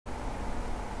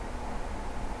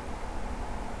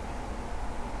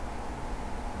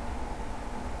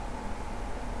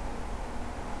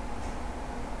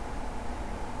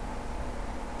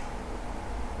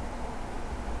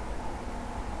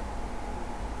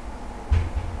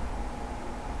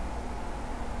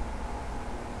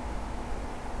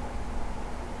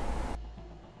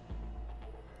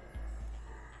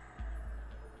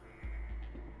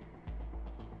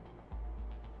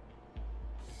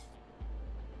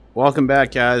Welcome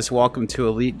back, guys. Welcome to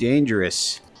Elite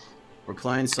Dangerous. We're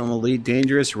playing some Elite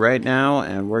Dangerous right now,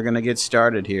 and we're going to get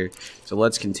started here. So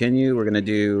let's continue. We're going to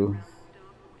do...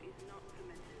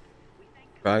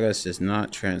 Progress does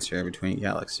not transfer between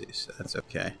galaxies. So that's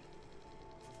okay.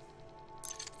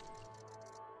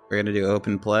 We're going to do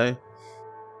open play.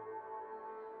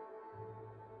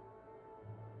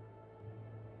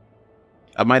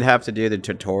 I might have to do the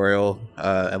tutorial,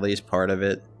 at least part of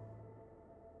it.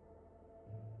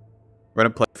 We're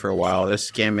going to play for a while.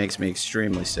 This game makes me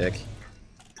extremely sick.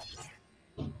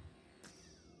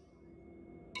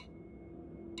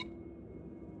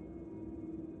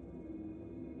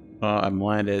 Oh, I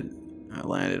landed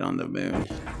on the moon.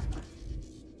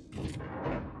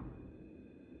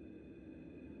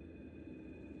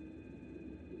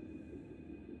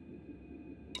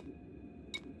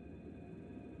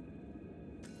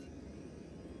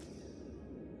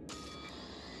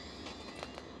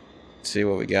 Let's see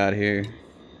what we got here.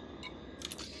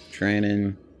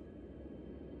 Training.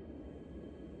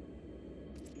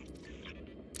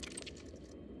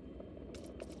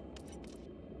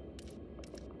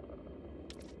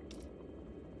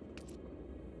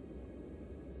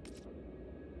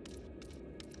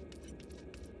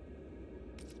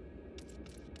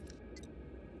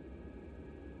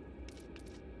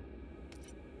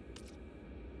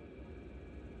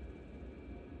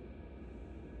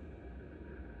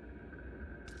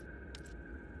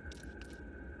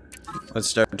 Let's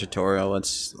start a tutorial.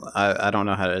 I don't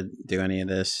know how to do any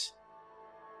of this.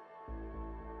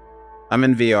 I'm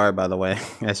in VR, by the way,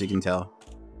 as you can tell.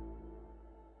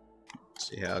 Let's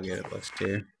see how good it looks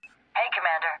too. Hey,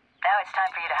 Commander. Now it's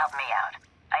time for you to help me out.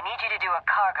 I need you to do a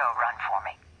cargo run for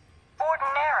me.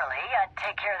 Ordinarily, I'd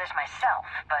take care of this myself,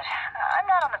 but I'm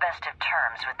not on the best of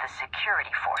terms with the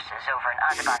security forces over in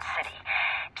Azaban City,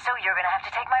 so you're gonna have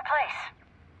to take my place.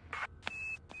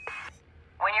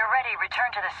 When you're ready, return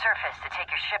to the surface to take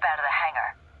your ship out of the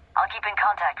hangar. I'll keep in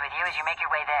contact with you as you make your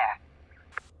way there.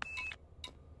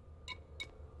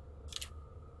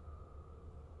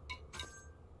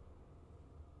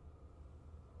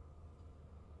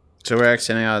 So we're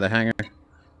exiting out of the hangar.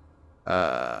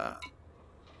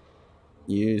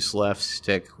 Use left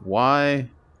stick Y.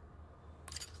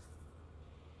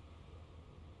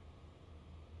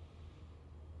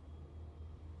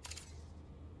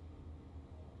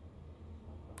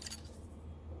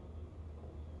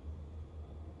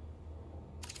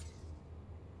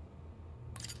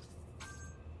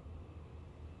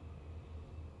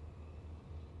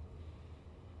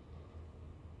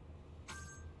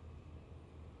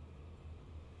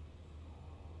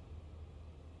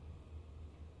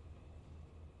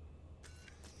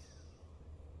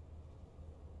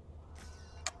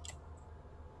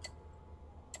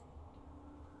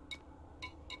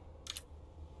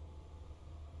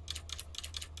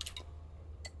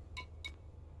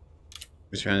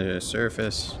 Return to the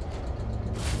surface.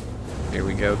 Here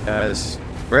we go, guys.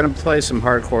 We're gonna play some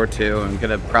hardcore too. I'm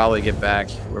gonna probably get back.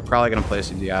 We're probably gonna play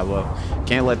some Diablo.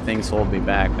 Can't let things hold me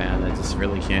back, man. I just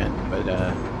really can't. But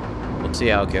let's see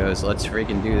how it goes. Let's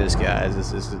freaking do this, guys.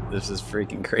 This is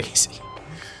freaking crazy.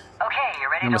 Okay,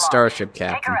 you're ready. I'm a starship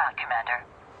captain. Take her out, Commander.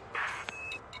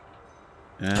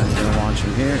 And I'm gonna launch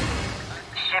him here.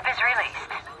 Ship is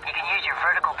released. You can use your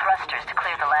vertical thrusters to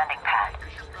clear the landing pad.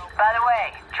 By the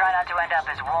way, try not to end up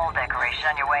as wall decoration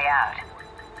on your way out.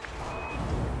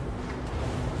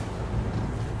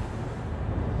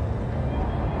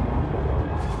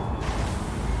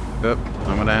 Oop,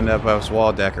 I'm gonna end up as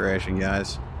wall decoration,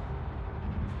 guys.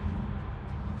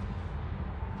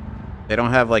 They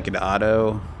don't have like an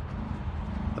auto,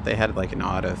 but they had like an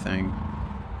auto thing.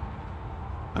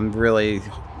 I'm really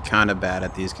kind of bad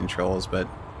at these controls, but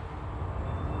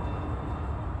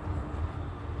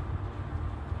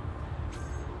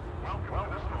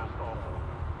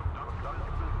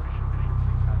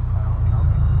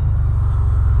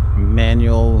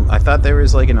manual. I thought there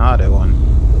was like an auto one.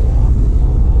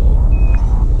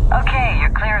 Okay,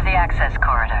 you're clear of the access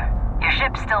corridor. Your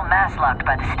ship's still mass locked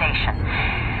by the station.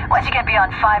 Once you get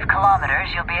beyond 5 kilometers,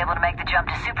 you'll be able to make the jump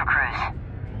to Super Cruise.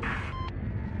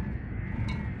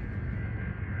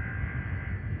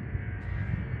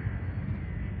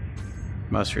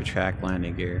 Must retract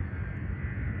landing gear.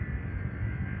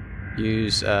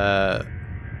 Use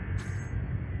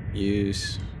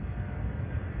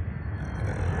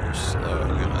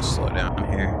I'm gonna slow down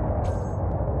here.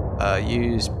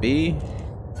 Use B.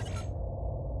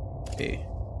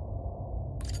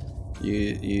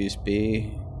 Use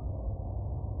B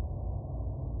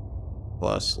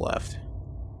plus left.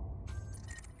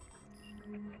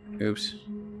 Oops.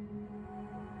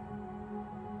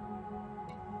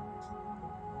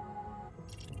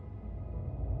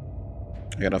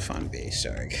 I gotta find B.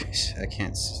 Sorry, guys. I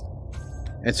can't.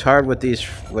 It's hard with this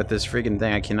freaking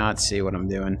thing. I cannot see what I'm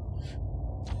doing.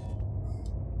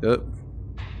 Oop.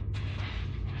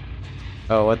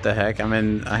 Oh, what the heck? I'm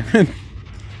in.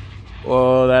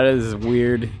 Whoa, that is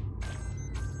weird.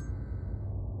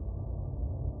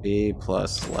 B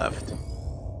plus left.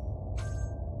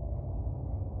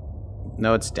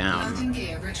 No, it's down. Landing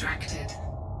gear retracted.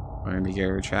 Landing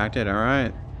gear retracted. All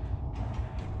right.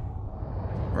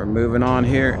 We're moving on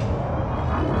here.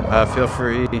 Feel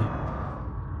free.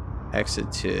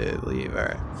 Exit to leave. All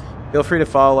right. Feel free to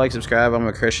follow, like, subscribe. I'm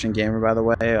a Christian gamer, by the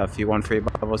way. If you want free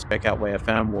Bibles, check out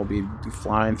WayFM. We'll be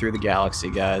flying through the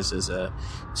galaxy, guys, as a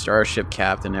starship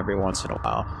captain every once in a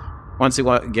while. Once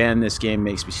again, this game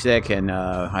makes me sick, and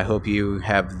I hope you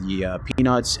have the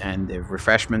peanuts and the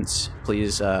refreshments.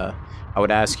 Please, I would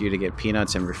ask you to get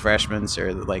peanuts and refreshments,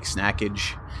 or like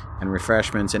snackage and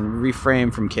refreshments, and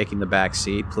refrain from kicking the back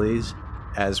seat, please,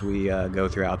 as we go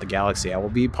throughout the galaxy. I will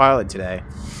be pilot today.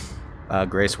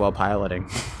 Gracewell piloting.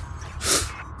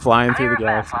 Flying through the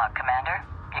galaxy. Commander.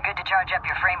 You're good to charge up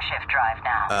your frameshift drive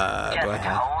now. Do I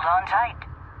have hold on tight.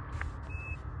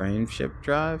 frameshift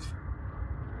drive?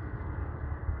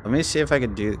 Let me see if I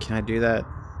can do. Can I do that?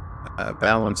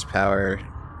 Balance power,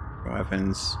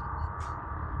 weapons.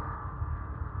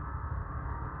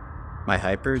 My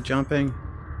hyper jumping.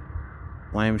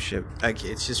 Flameship.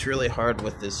 It's just really hard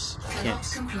with this.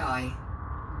 Cannot comply.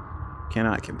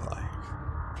 Cannot comply.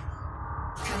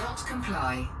 Cannot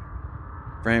comply.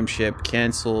 Frameship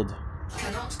canceled.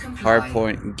 Cannot comply.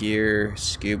 Hardpoint gear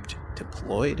scooped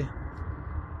deployed.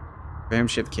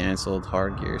 Frameship canceled.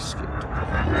 Hard gear scooped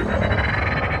deployed.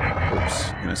 Oops,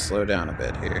 I'm gonna slow down a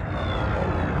bit here.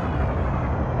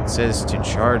 It says to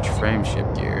charge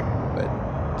frameship gear, but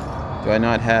do I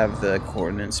not have the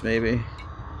coordinates maybe?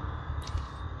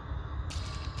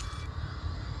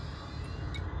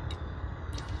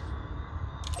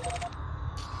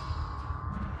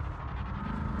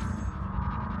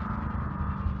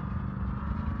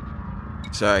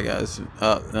 Sorry guys.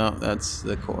 Oh no, that's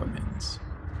the coordinates.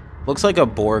 Looks like a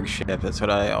Borg ship. That's what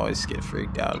I always get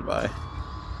freaked out by.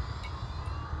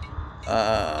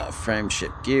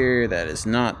 Frameship gear. That is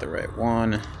not the right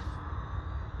one.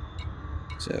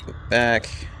 So back.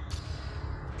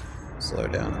 Slow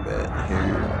down a bit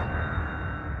here.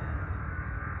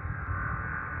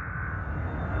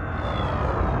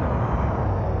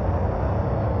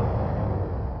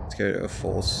 Let's go to a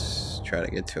full. Try to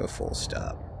get to a full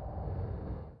stop.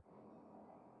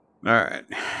 All right.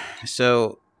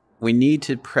 So we need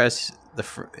to press the.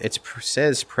 It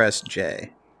says press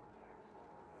J.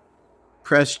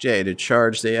 Press J to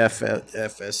charge the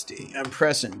FSD. I'm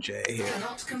pressing J here.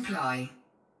 Cannot comply.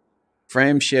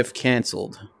 Frameshift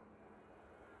canceled.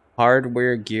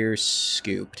 Hardware gear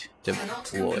scooped. Cannot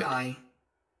Deployed. comply.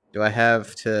 Do I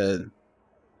have to...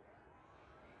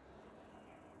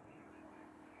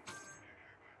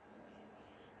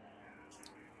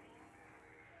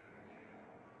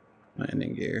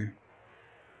 Landing gear.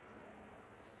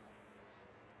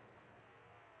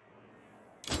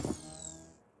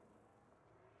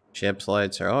 Ship's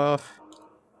lights are off.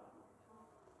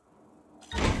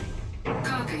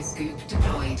 Cargo scoop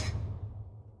deployed.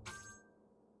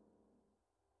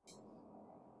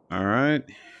 All right.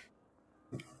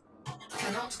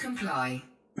 Cannot comply.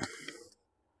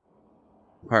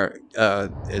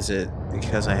 Is it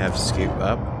because I have scoop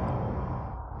up?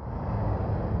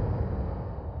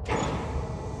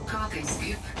 Cargo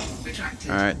scoop retracted.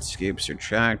 All right, scoops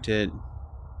retracted.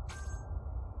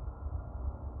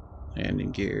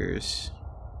 Landing gears.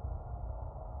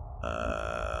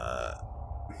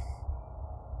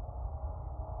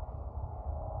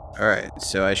 Alright,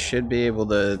 so I should be able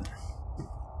to...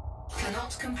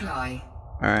 Cannot comply.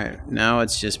 Alright, now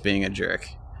it's just being a jerk.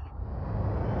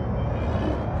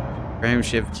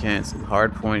 Frameshift canceled.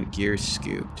 Hardpoint gear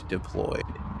scooped. Deployed.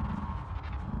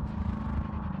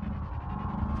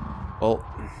 Well,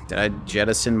 did I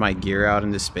jettison my gear out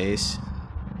into space?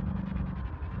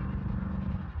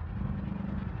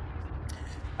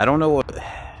 I don't know what...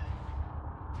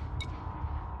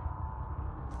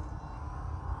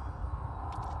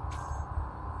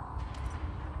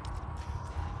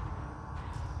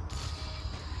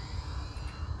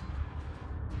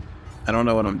 I don't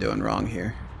know what I'm doing wrong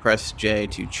here. Press J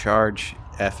to charge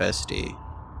FSD.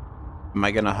 Am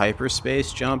I gonna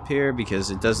hyperspace jump here?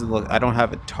 Because it doesn't look... I don't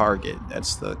have a target.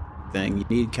 That's the thing.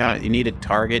 You need a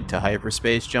target to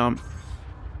hyperspace jump.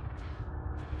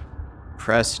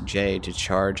 Press J to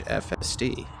charge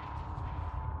FSD.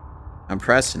 I'm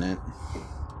pressing it.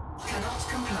 Cannot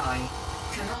comply.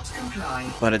 Cannot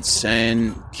comply. But it's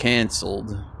saying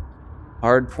canceled.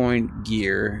 Hardpoint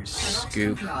gear. Cannot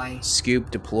Scoop. comply.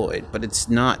 Scoop deployed. But it's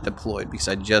not deployed because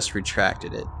I just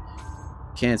retracted it.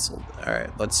 Cancelled.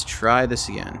 Alright, let's try this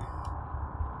again.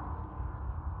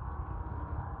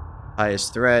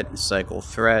 Highest threat. Cycle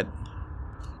threat.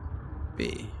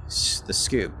 B. The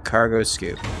scoop. Cargo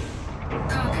scoop.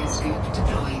 Cargo scoop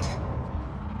deployed.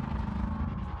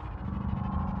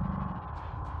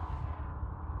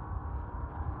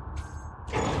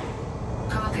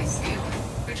 Cargo scoop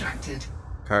retracted.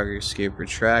 Cargo scoop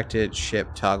retracted. Ship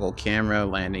toggle camera.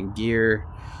 Landing gear.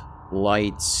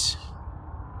 Lights.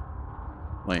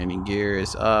 Landing gear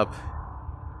is up.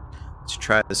 Let's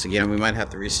try this again. We might have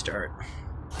to restart.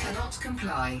 Cannot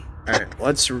comply. Alright,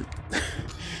 let's...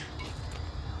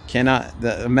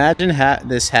 Imagine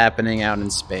this happening out in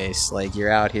space. Like,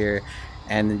 you're out here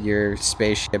and your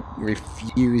spaceship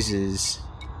refuses...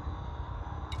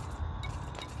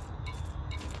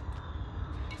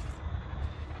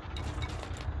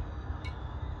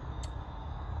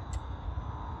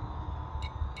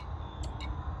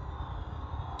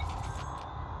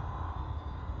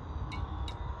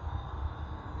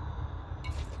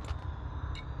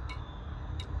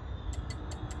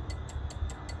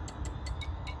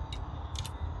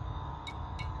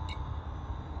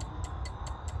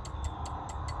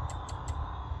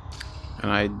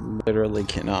 And I literally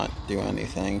cannot do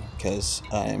anything because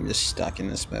I am just stuck in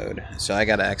this mode. So I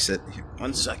gotta exit.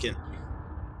 1 second.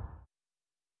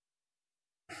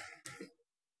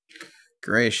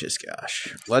 Gracious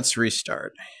gosh. Let's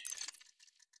restart.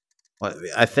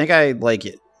 I think I like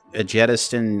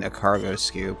jettisoned a cargo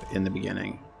scoop in the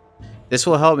beginning. This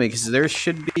will help me because there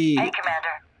should be... Hey,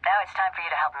 Commander. Now it's time for you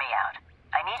to help me out.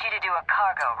 I need you to do a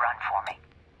cargo run for me.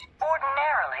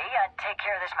 Ordinarily, I'd take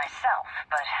care of this myself,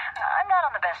 but I'm not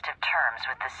on the best of terms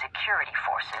with the security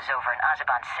forces over in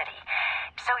Azeban City,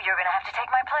 so you're gonna have to take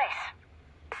my place.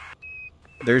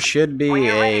 There should be When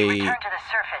you're ready, return to the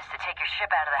surface to take your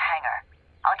ship out of the hangar.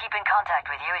 I'll keep in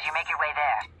contact with you as you make your way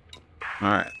there.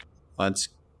 Alright, let's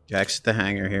exit the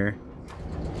hangar here.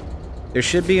 There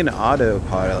should be an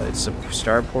autopilot. It's a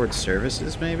Starport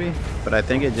Services, maybe? But I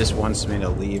think it just wants me to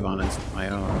leave on my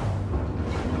own.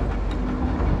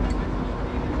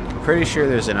 Pretty sure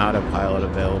there's an autopilot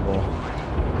available.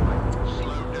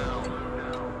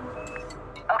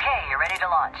 Okay, you're ready to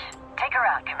launch. Take her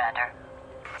out, Commander.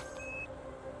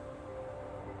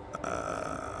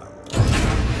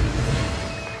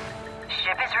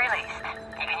 Ship is released.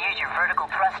 You can use your vertical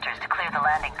thrusters to clear the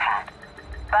landing pad.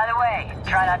 By the way,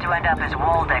 try not to end up as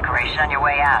wall decoration on your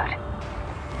way out.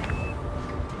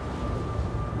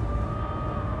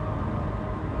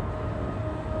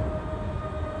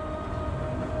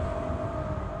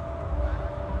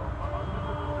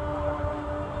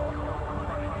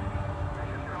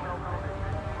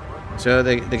 So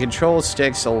the control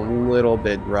stick's a little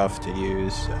bit rough to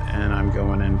use, and I'm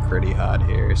going in pretty hot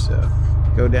here, so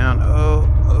go down.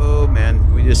 Oh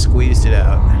man, we just squeezed it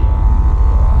out.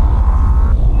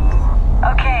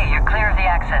 Okay, you're clear of the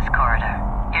access corridor.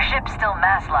 Your ship's still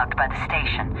mass-locked by the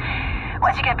station.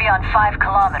 Once you get beyond 5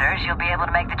 kilometers, you'll be able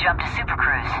to make the jump to Super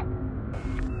Cruise.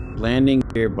 Landing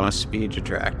gear must be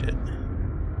retracted.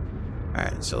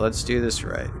 Alright, so let's do this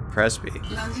right. Press B.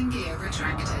 Landing gear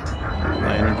retracted.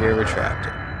 Landing gear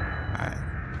retracted. Alright.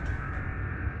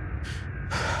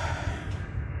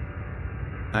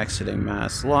 Exiting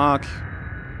mass lock.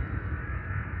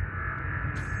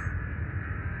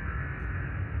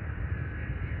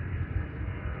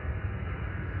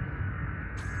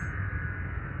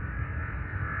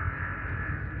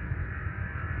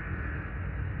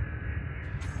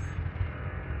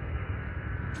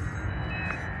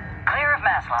 Clear of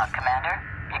mass lock, Commander.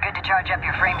 You're good to charge up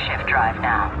your frameshift drive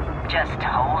now. Just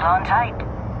hold on tight.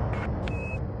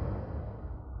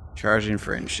 Charging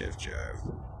frameshift drive.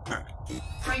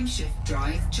 Frameshift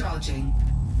drive charging.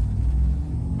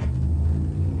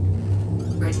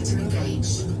 Ready to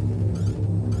engage. 4,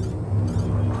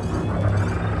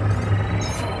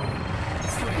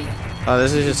 3, Oh,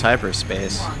 this is just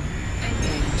hyperspace. 1.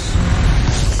 Engage.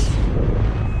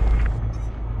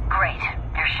 Great.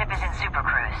 Your ship is in Super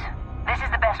Cruise. This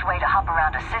is the best way to hop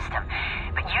around a system,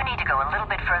 but you need to go a little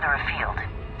bit further afield.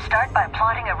 Start by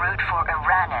plotting a route for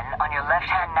Iranen on your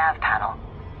left-hand nav panel.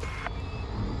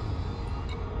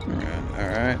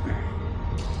 Alright.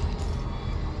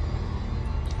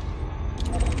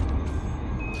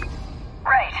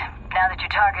 Right. Now that your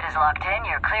target is locked in,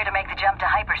 you're clear to make the jump to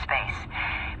hyperspace.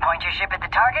 Point your ship at the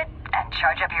target and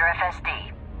charge up your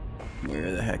FSD.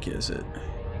 Where the heck is it?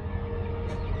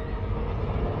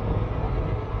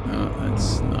 No,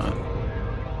 that's not.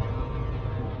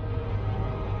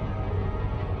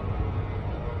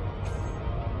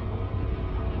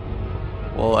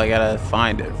 Well, I gotta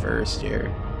find it first here.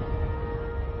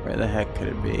 Where the heck could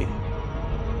it be?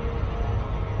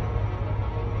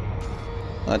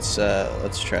 Let's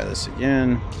try this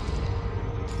again.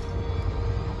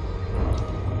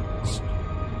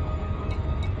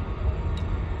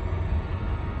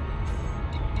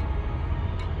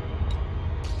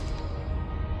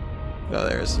 Oh,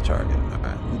 there's the target.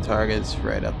 Alright, the target's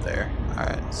right up there.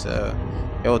 Alright, so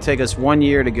it will take us 1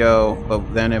 year to go,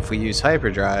 but then if we use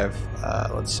hyperdrive,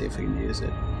 let's see if we can use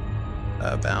it.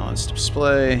 Balanced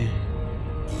display.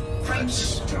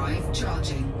 Frameshift drive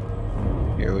charging.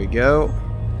 Here we go.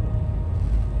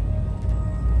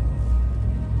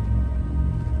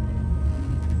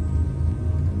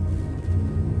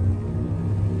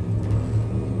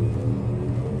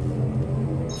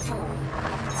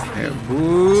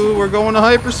 Ooh, we're going to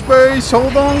hyperspace.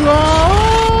 Hold on.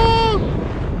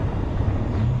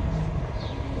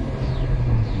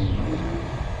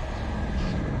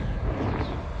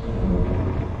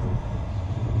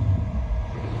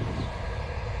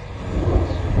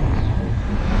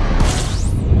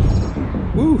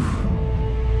 Woo.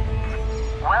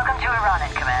 Welcome to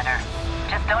Iranin, Commander.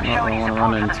 Just don't show any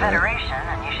support for the Federation,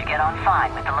 and you should get on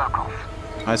fine with the locals.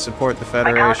 I support the My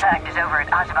Federation. contact is over at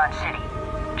Azavan City.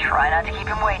 Try not to keep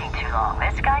him waiting too long.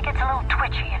 This guy gets a little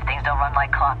twitchy if things don't run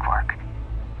like clockwork.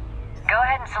 Go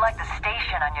ahead and select the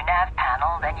station on your nav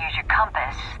panel, then use your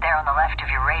compass, there on the left of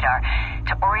your radar,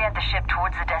 to orient the ship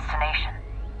towards the destination.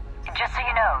 And just so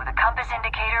you know, the compass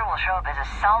indicator will show up as a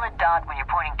solid dot when you're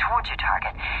pointing towards your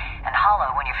target, and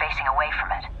hollow when you're facing away from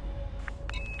it.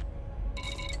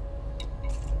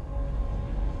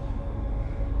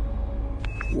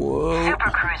 Whoa.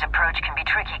 Super Cruise approach can be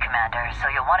tricky, Commander,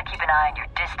 so you'll want to keep an eye on your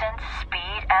distance,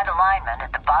 speed, and alignment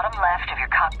at the bottom left of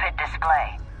your cockpit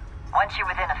display. Once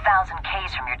you're within 1,000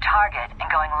 Ks from your target and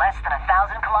going less than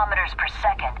 1,000 kilometers per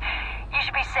second, you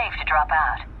should be safe to drop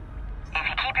out. If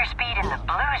you keep your speed in the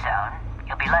blue zone,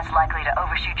 you'll be less likely to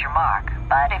overshoot your mark,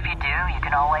 but if you do, you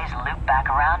can always loop back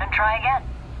around and try again.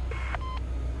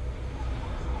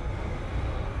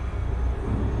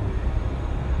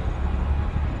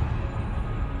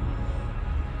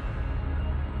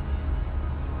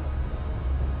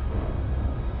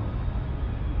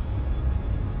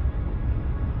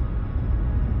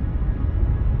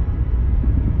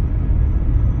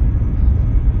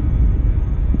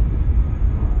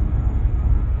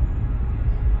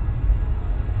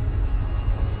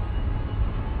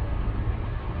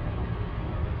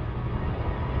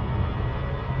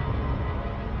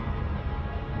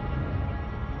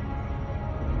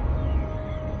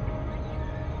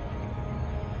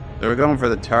 So we're going for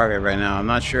the target right now. I'm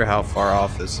not sure how far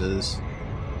off this is.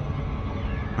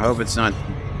 I hope it's not...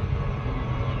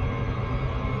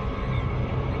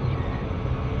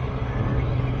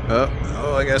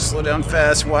 Oh, I gotta slow down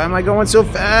fast. Why am I going so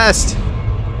fast?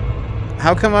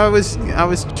 How come I was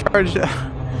charged?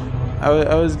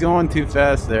 I was going too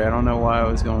fast there. I don't know why I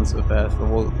was going so fast, but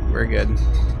we're good.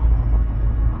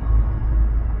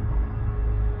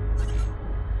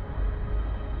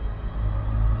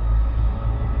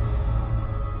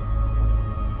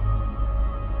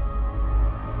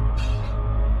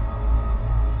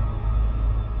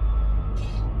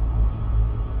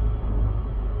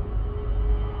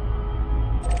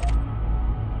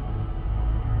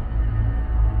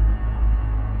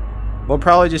 We'll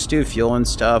probably just do fuel and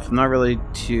stuff. I'm not really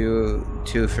too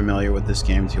familiar with this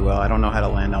game too well. I don't know how to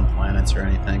land on planets or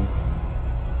anything.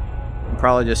 I'll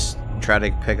probably just try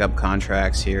to pick up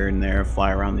contracts here and there,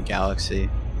 fly around the galaxy.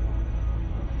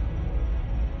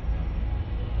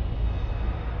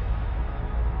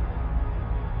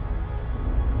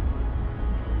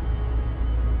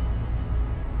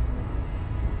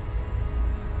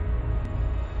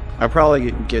 I'll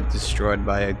probably get destroyed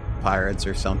by pirates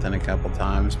or something a couple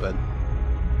times, but...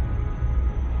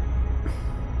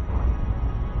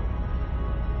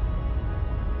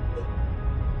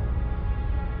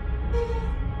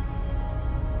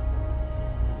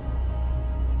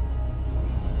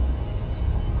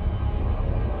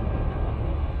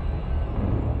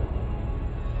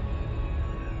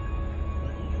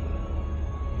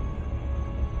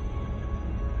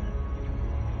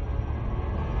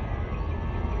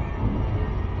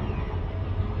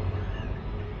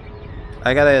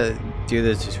 I gotta do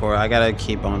the tutorial. I gotta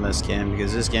keep on this game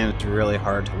because this game is really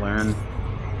hard to learn.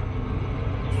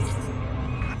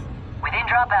 Within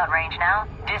dropout range now,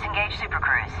 disengage Super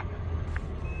Cruise.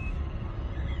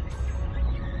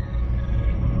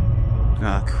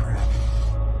 Oh, crap.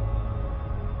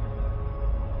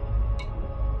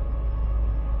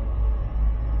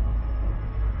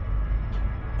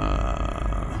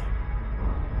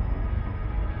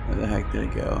 Where the heck There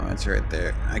you go. That's right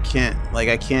there. I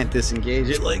can't disengage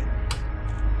it. Like.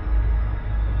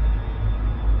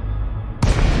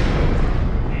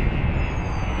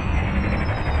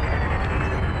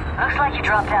 Looks like you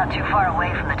dropped out too far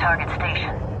away from the target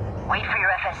station. Wait for your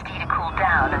FSD to cool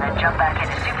down and then jump back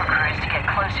into Super Cruise to get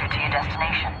closer to your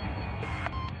destination.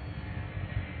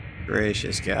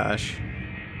 Gracious gosh.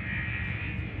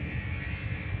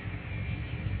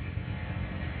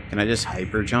 Can I just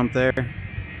hyper jump there?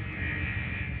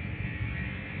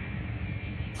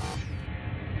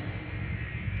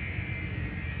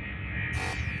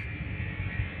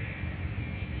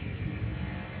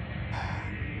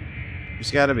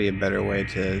 There's got to be a better way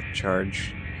to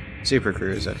charge Super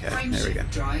Cruise. Okay, there we go.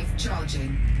 Drive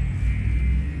charging.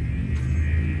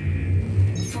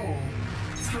 4,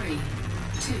 3,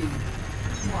 2,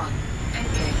 1.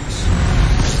 Engage.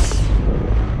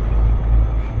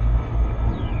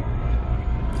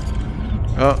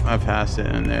 Oh, I passed it,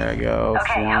 and there I go.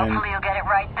 Okay, flying. hopefully you'll get it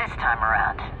right this time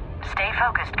around. Stay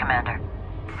focused, Commander.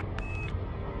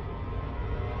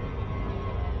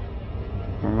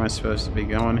 Where am I supposed to be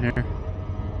going here?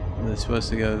 Is it supposed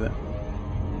to go that?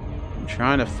 I'm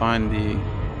trying to find the...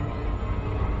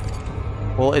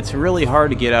 Well, it's really hard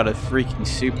to get out of freaking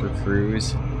Super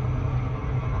Cruise.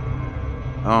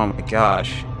 Oh my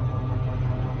gosh.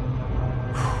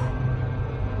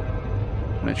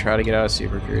 I'm gonna try to get out of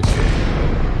Super Cruise here.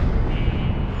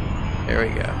 There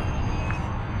we go.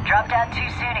 Dropped out too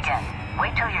soon again.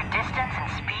 Wait till your distance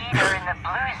and speed are in the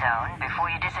blue zone before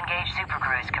you disengage Super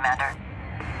Cruise, Commander.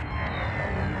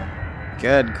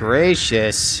 Good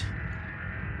gracious.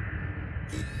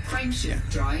 Frameshift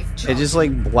drive charging. It just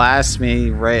like blasts me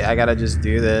right. I gotta just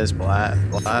do this.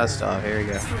 Blast off. Here we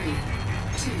go. 3,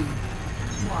 2,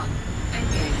 1.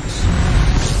 Engage.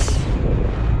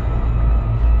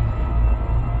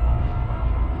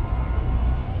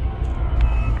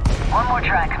 One more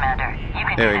try, Commander. You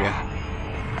can There do we this.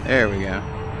 go. There we go.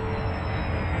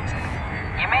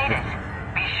 You made it.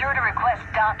 Be sure to request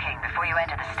docking before you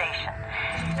enter the station.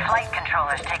 Flight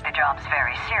controllers take the jobs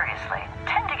very seriously.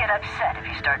 Tend to get upset if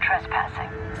you start trespassing.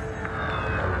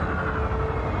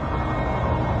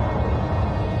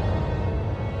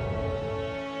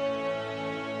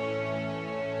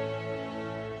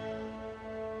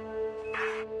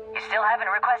 You still haven't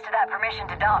requested that permission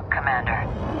to dock, Commander.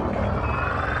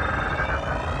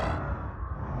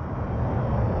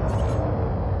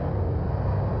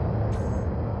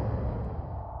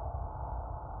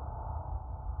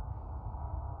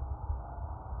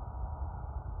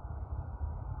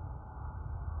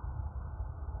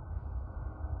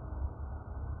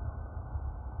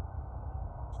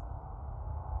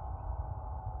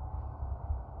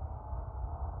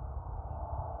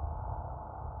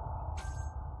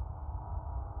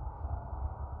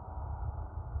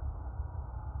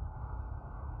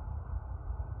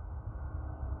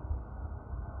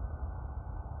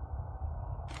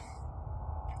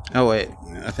 Oh wait,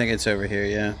 I think it's over here,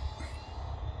 yeah.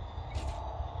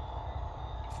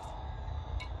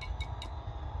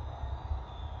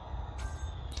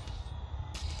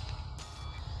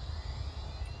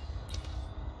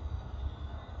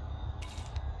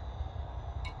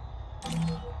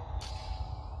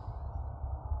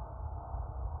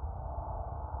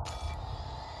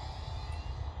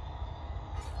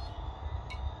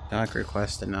 Dock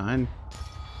request denied.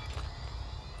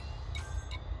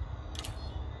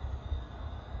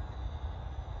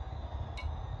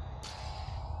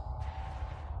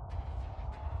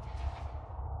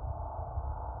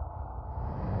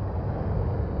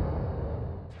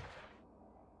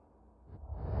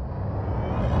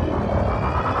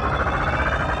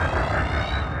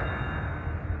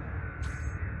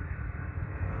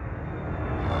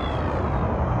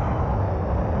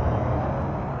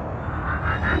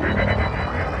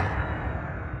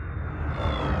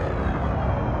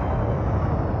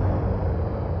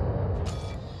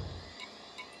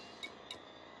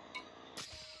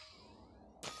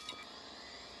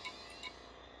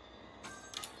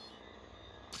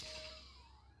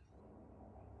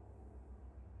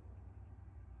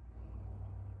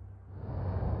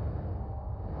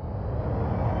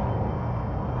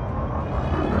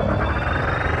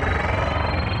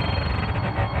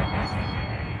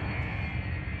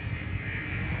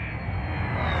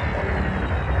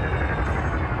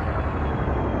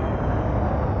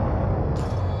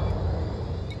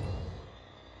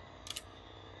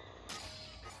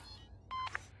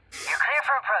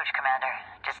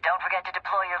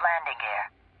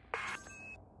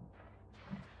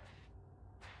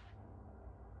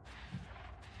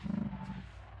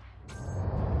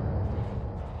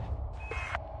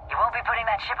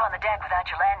 that ship on the deck without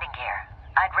your landing gear.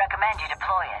 I'd recommend you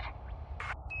deploy it.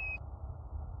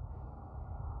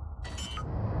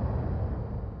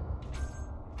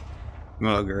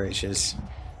 Oh, gracious.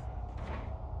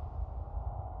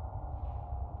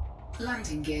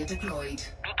 Landing gear deployed.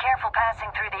 Be careful passing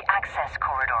through the access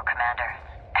corridor, Commander.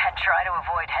 And try to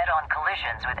avoid head-on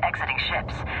collisions with exiting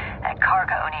ships. That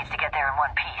cargo needs to get there in one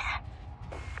piece.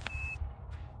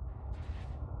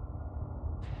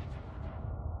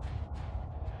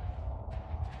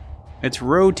 It's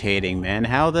rotating, man.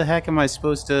 How the heck am I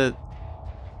supposed to...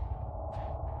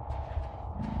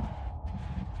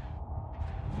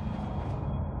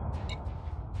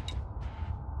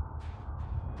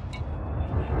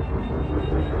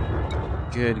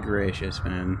 Good gracious,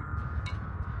 man.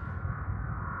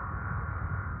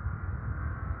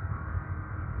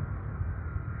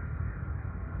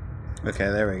 Okay,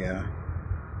 there we go.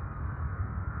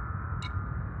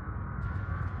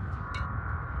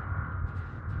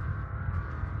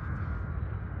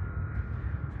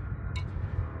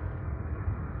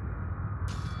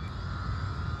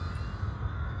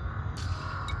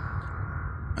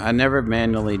 I never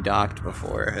manually docked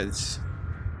before. It's...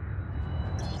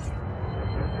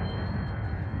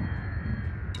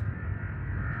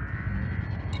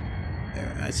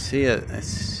 I see it.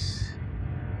 It's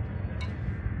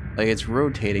like it's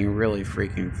rotating really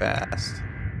freaking fast.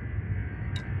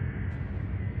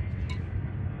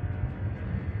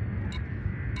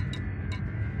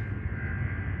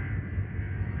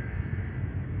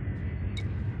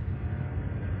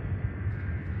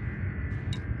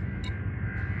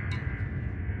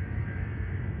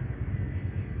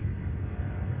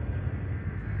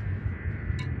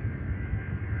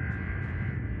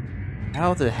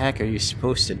 How the heck are you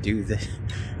supposed to do this?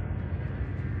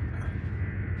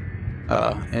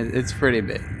 Oh, it's pretty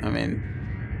big. I mean...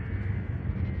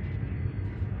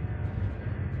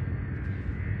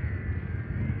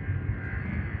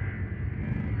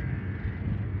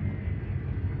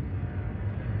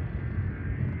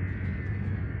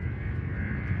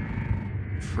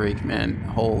 Freak, man.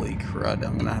 Holy crud.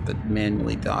 I'm gonna have to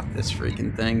manually dock this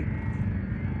freaking thing.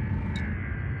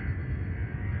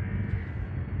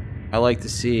 I like to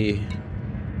see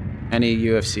any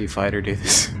UFC fighter do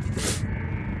this.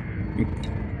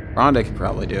 Ronda could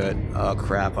probably do it. Oh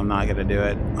crap, I'm not gonna do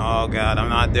it. Oh god, I'm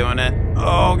not doing it.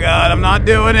 Oh god, I'm not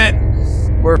doing it.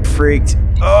 We're freaked.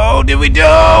 Oh, did we do?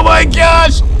 Oh my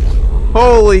gosh!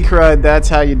 Holy crud, that's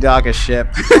how you dock a ship.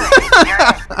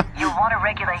 You'll want to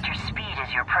regulate your speed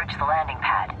as you approach the landing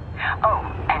pad. Oh,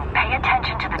 and pay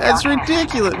attention to the That's docking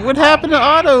ridiculous. assistance What display. happened to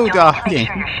auto You'll need to docking? make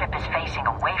sure your ship is facing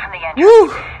away from the entrance,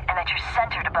 Woo! and that you're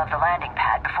centered above the landing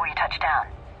pad before you touch down.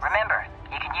 Remember,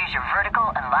 you can use your vertical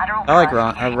and lateral. I like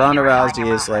thrust to Ronda refine Rousey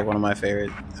your is like movement. one of my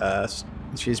favorite.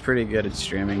 She's pretty good at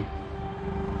streaming,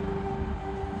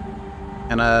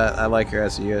 and I like her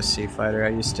as a UFC fighter.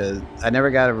 I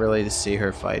never got to really see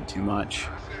her fight too much.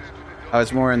 I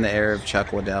was more in the era of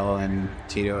Chuck Liddell and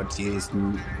Tito Ortiz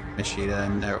and Machida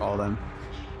and all them.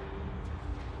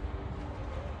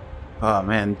 Oh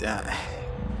man.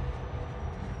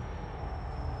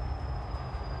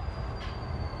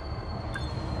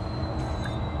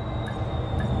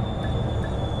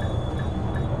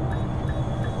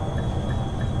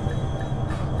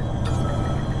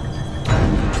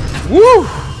 Woo!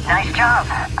 Nice job.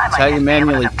 That's how you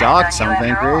manually dock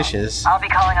something. Gracious. I'll be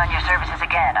calling on your services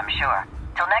again, I'm sure.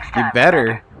 Till next time. You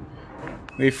better.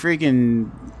 We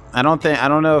freaking... I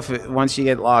don't know if once you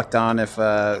get locked on if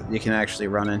you can actually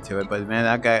run into it, but man,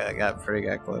 that guy got pretty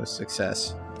close.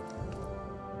 Success.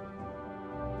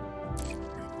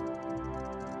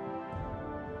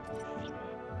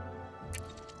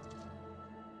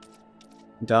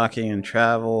 Docking and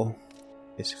travel.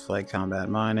 Basic flight combat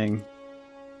mining.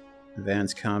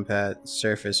 Advanced combat,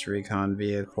 surface recon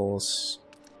vehicles.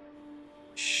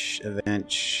 Event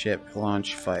ship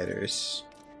launch fighters.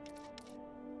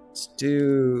 Let's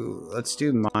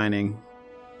do mining.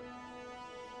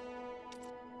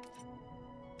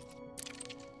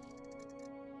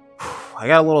 I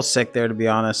got a little sick there, to be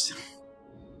honest.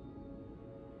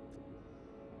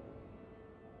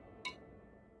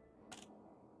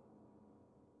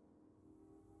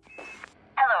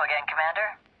 Hello again,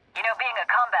 Commander. You know, being a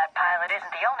combat pilot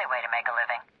isn't the only way to make a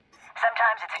living.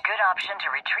 Sometimes it's a good option to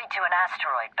retreat to an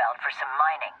asteroid belt for some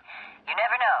mining. You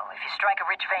never know. If you strike a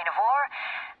rich vein of ore,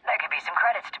 there could be some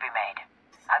credits to be made.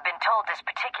 I've been told this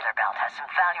particular belt has some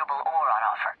valuable ore on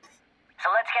offer.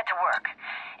 So let's get to work.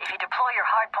 If you deploy your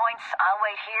hard points, I'll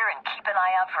wait here and keep an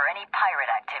eye out for any pirate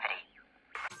activity.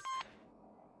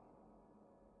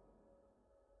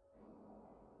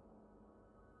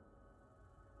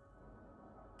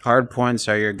 Hard points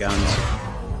are your guns.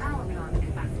 Power plant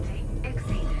capacity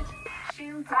exceeded.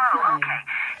 Shields Whoa, offline. okay.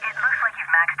 It looks like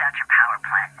you've maxed out your power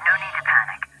plant. No need to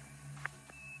panic.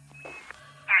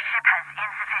 Your ship has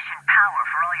insufficient power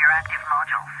for all your active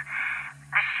modules.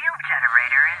 The shield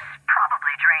generator is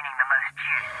probably draining the most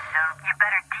juice, so you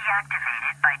better deactivate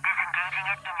it by disengaging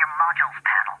it in your modules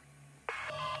panel.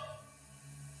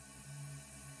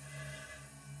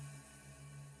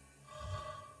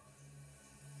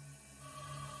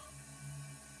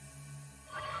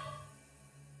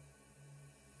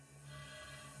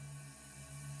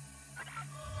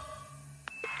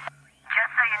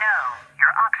 Just so you know,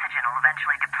 your oxygen will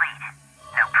eventually deplete.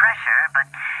 No pressure, but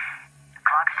the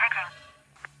clock's ticking.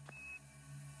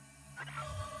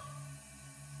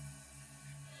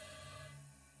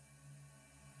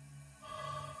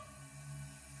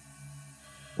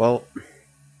 Well,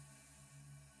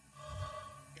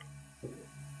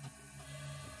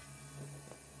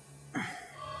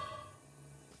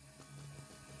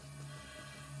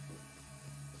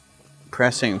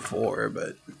 pressing 4,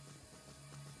 but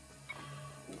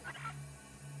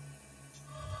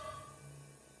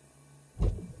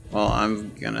well,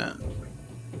 I'm gonna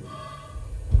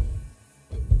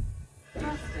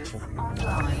Thrusters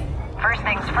online. First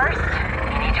things first,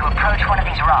 you need to approach one of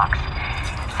these rocks.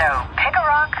 So, pick a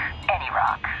rock, any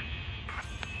rock.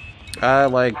 I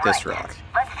like this Right. rock.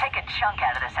 Let's take a chunk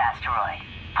out of this asteroid.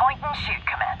 Point and shoot,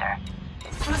 Commander.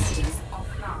 Thrusters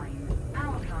offline.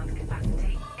 Power plant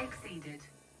capacity exceeded.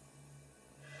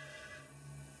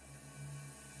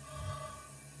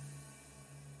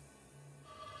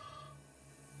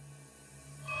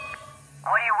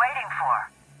 What are you waiting for?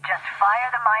 Just fire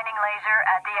the mining laser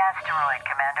at the asteroid,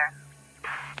 Commander.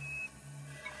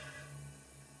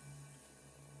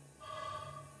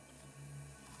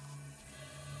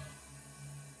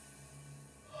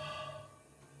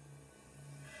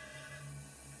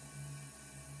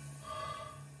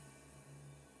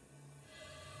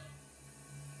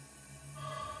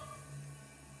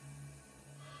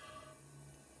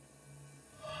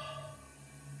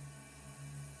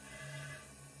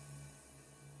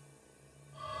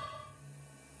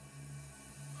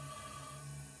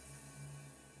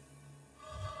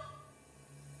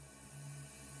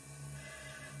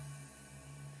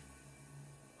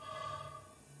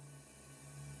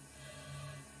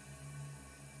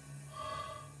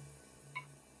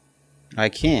 I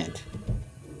can't.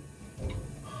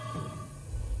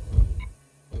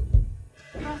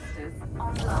 Thrusters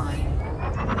online.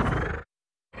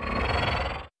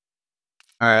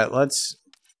 All right, let's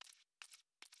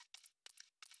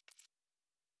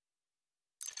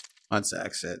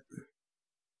exit.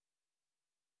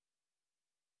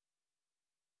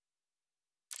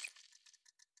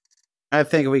 I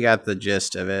think we got the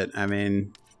gist of it. I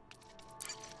mean,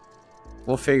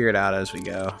 we'll figure it out as we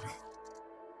go.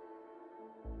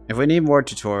 If we need more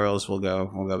tutorials, we'll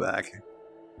go back.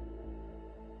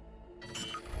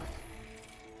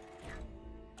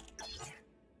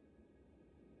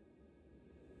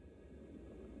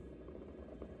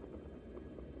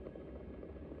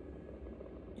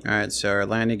 Alright, so our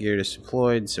landing gear is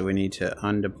deployed, so we need to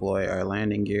undeploy our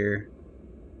landing gear.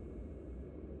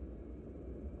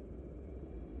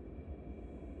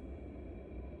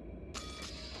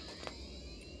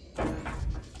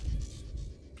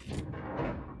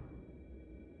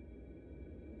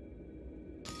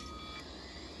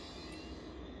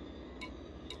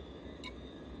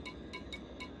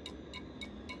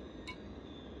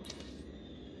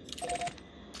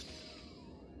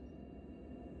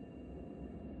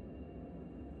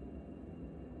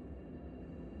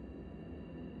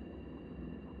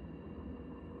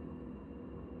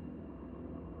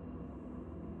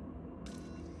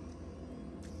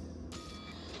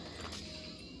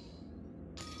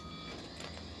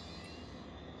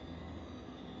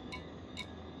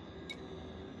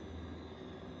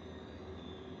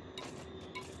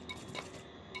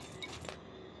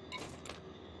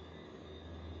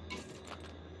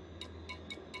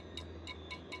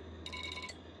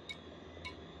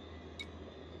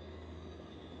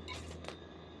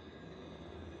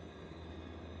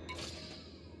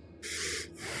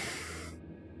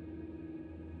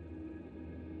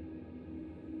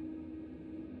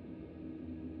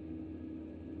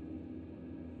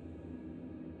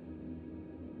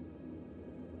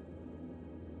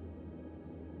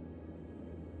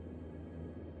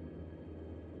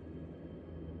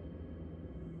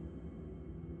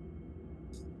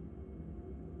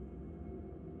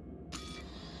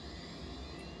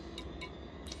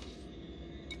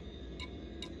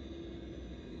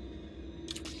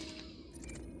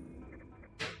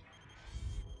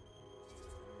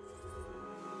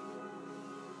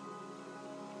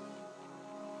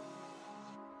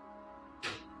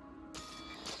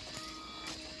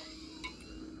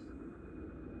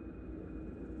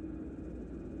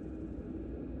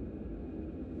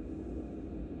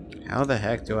 How the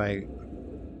heck do I...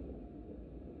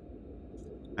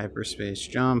 Hyperspace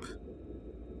jump.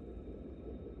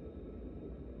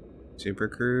 Super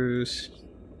cruise.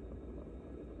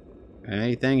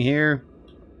 Anything here?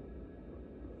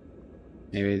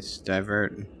 Maybe it's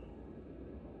divert.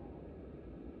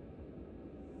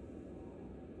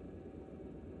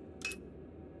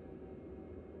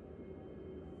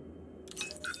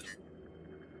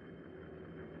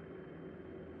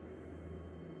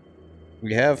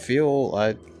 We have fuel.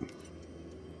 Alright,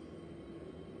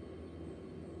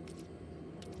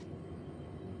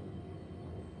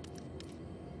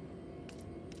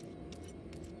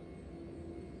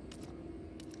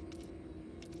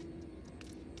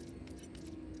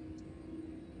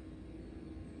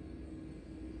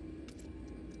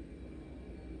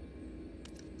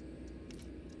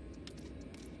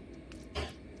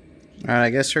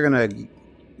 I guess we're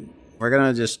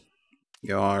gonna just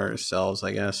go ourselves,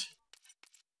 I guess.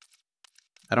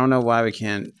 I don't know why we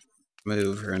can't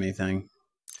move or anything.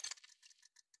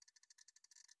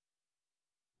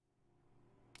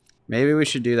 Maybe we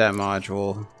should do that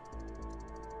module.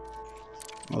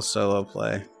 We'll solo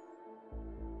play.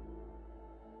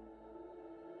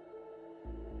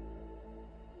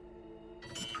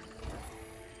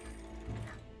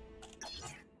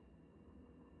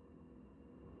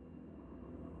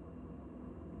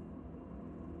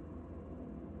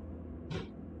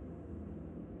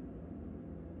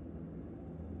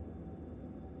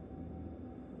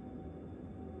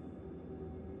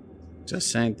 Just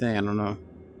same thing, I don't know.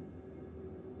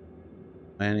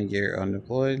 Landing gear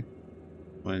undeployed.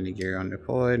 Landing gear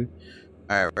undeployed.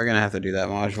 Alright, we're gonna have to do that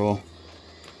module.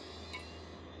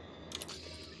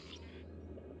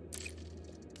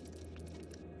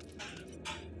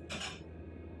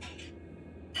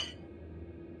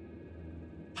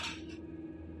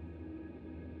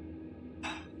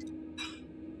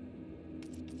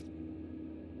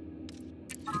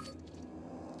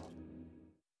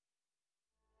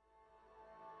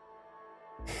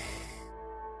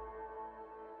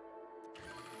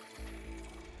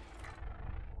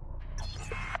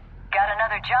 Got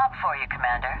another job for you,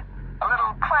 Commander. A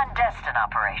little clandestine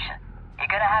operation.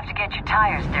 You're gonna have to get your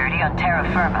tires dirty on terra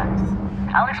firma.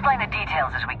 I'll explain the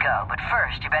details as we go, but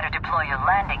first you better deploy your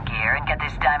landing gear and get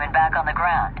this diamond back on the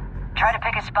ground. Try to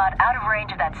pick a spot out of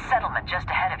range of that settlement just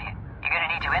ahead of you. You're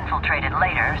gonna need to infiltrate it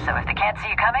later, so if they can't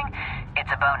see you coming, it's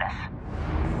a bonus.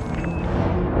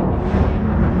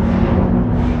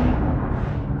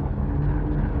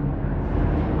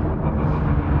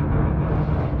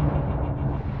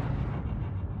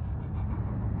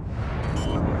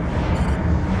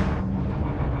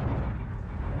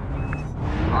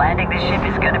 Landing this ship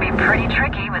is going to be pretty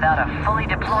tricky without a fully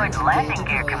deployed landing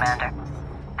gear, Commander.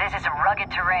 This is some rugged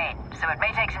terrain, so it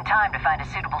may take some time to find a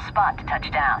suitable spot to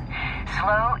touch down.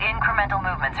 Slow, incremental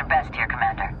movements are best here,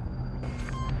 Commander.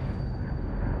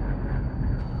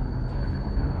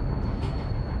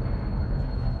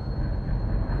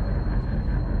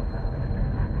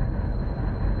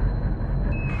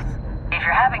 If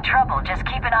you're having trouble, just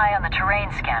keep an eye on the terrain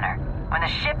scanner. When the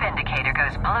ship indicator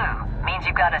goes blue, means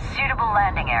you've got a suitable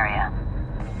landing area.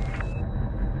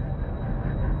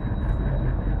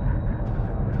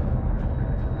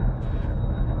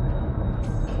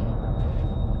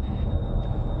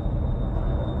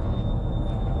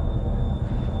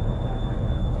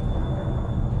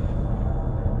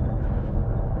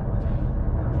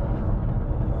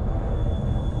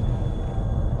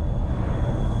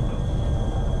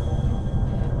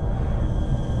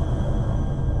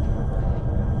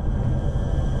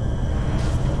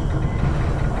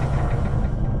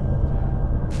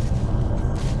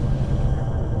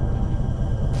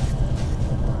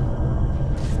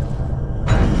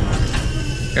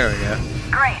 There we go.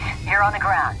 Great, you're on the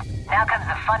ground. Now comes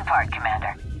the fun part,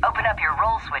 Commander. Open up your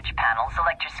roll switch panel,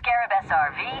 select your Scarab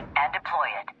SRV, and deploy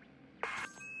it.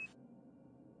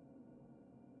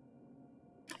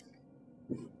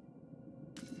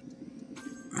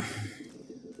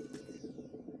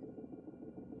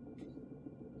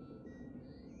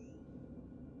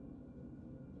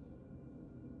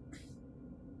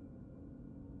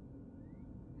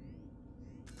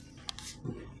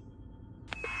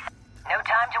 No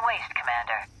time to waste,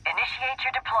 Commander. Initiate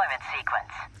your deployment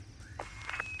sequence.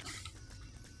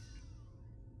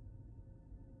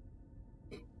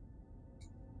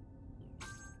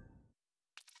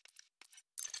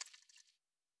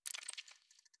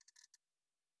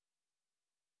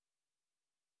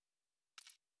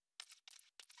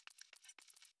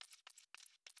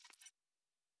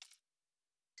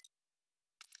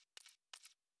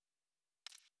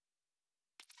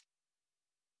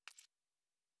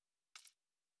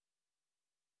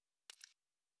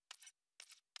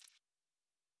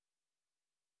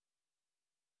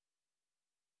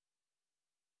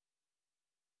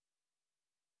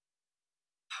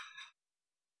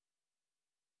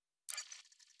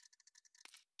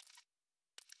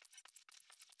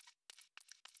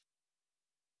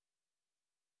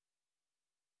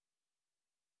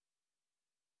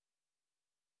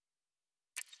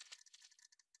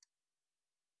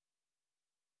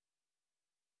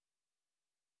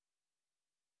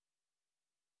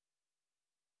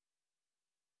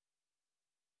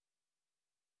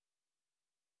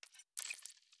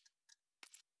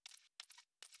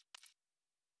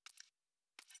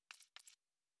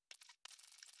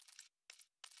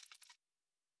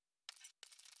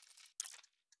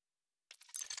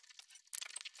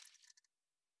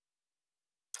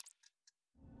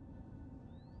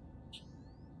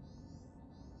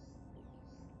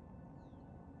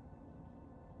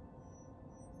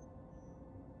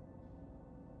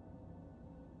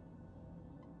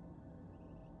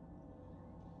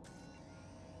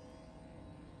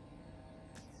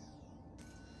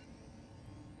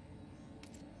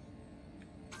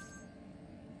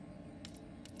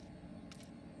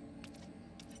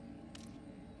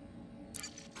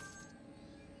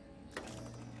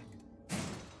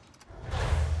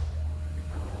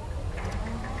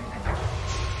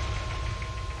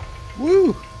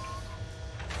 Woo!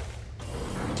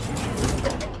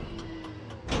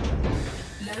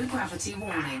 Low gravity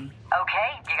warning. Okay,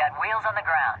 you got wheels on the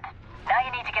ground. Now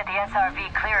you need to get the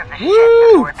SRV clear of the Woo! ship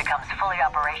before it becomes fully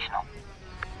operational.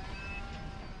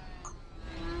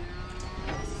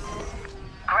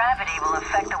 Gravity will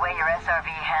affect the way your SRV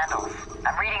handles.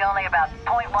 I'm reading only about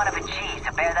 0.1 of a G,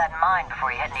 so bear that in mind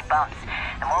before you hit any bumps.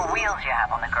 The more wheels you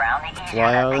have on the ground, the easier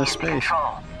Fly that out thing of is to space.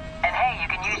 control. And hey, you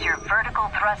can use your vertical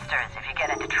thrusters if you get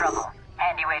into trouble.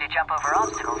 Handy way to jump over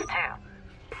obstacles, too.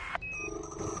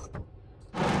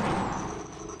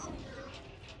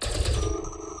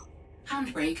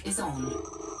 Handbrake is on.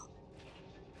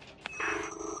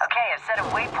 Okay, I've set a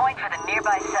waypoint for the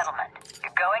nearby settlement.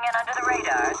 You're going in under the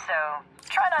radar, so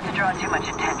try not to draw too much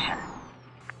attention.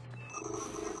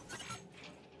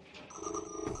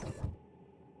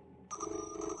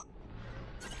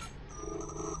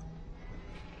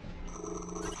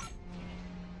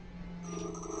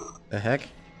 The heck?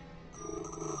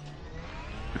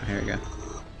 Oh, here we go.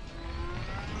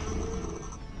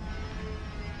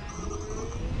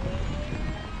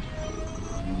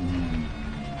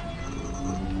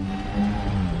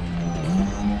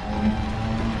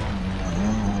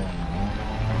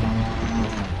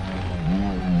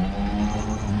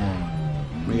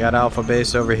 We got Alpha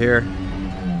Base over here.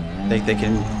 Think they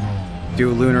can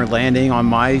do a lunar landing on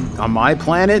my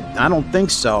planet? I don't think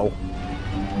so.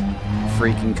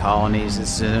 Freaking colonies.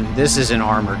 This is an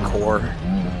armored core.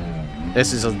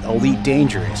 This is elite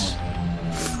dangerous.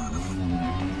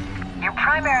 Your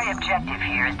primary objective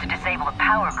here is to disable the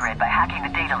power grid by hacking the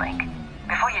data link.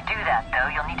 Before you do that, though,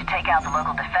 you'll need to take out the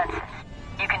local defenses.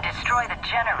 You can destroy the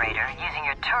generator using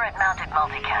your turret-mounted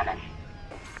multi-cannon.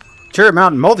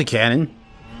 Turret-mounted multi-cannon?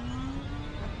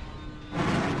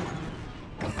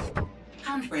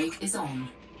 Handbrake is on.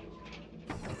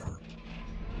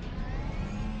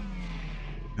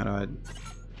 How do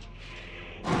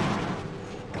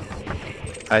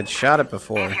I'd shot it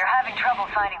before. If you're having trouble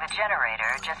finding the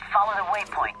generator, just follow the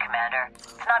waypoint, Commander.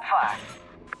 It's not far.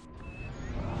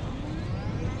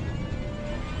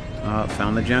 Oh,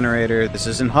 found the generator. This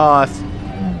isn't Hoth.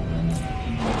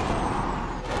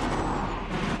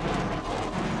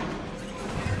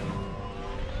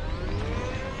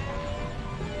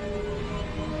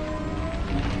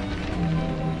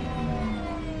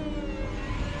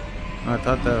 Oh, I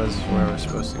thought that was where we're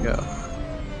supposed to go.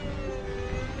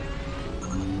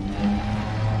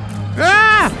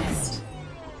 Ah!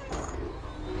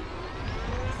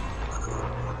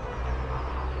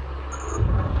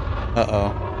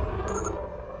 Uh-oh.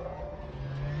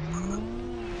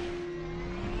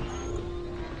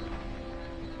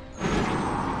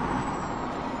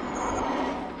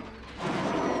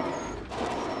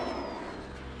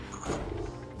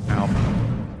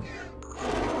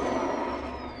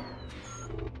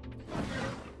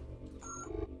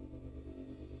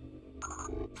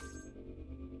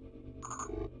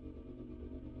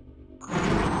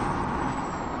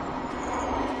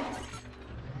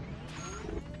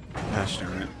 Gosh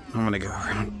darn it. I'm gonna go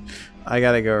around. I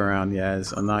gotta go around,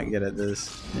 guys. I'm not good at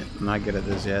this. I'm not good at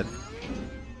this yet.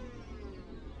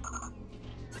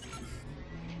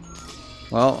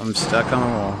 Well, I'm stuck on a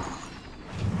wall.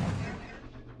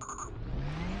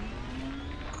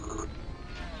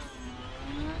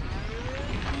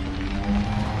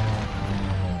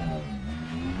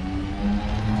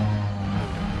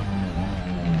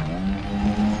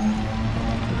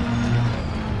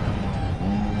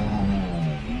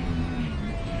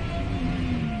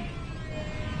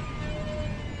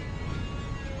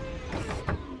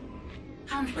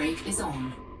 Handbrake is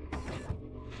on.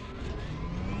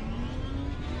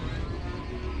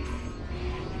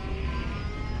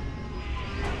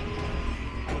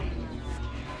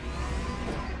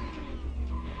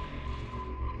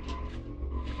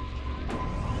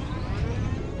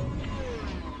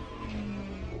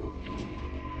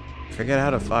 Forget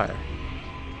how to fire.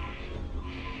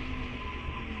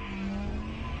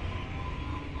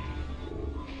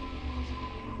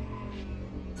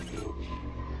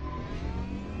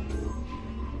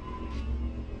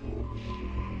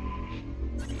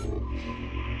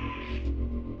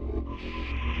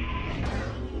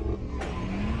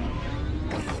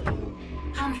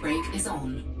 Handbrake is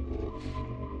on.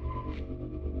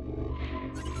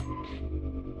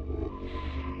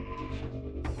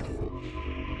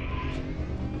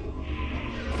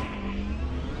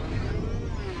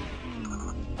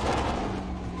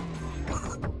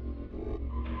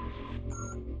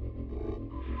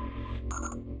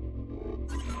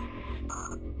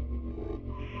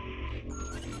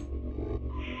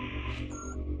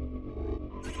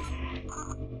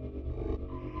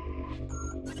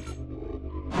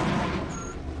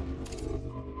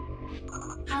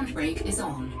 Handbrake is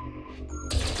on.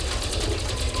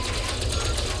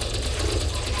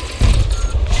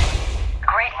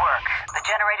 Great work. The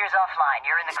generator's offline.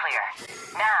 You're in the clear.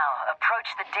 Now, approach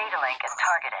the data link and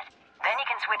target it. Then you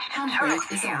can switch to turret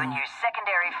Handbrake is view on. and use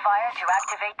secondary fire to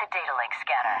activate the data link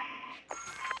scanner.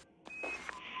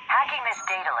 Hacking this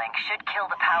data link should kill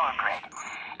the power grid.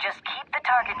 Just keep the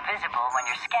target visible when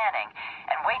you're scanning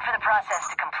and wait for the process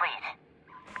to complete.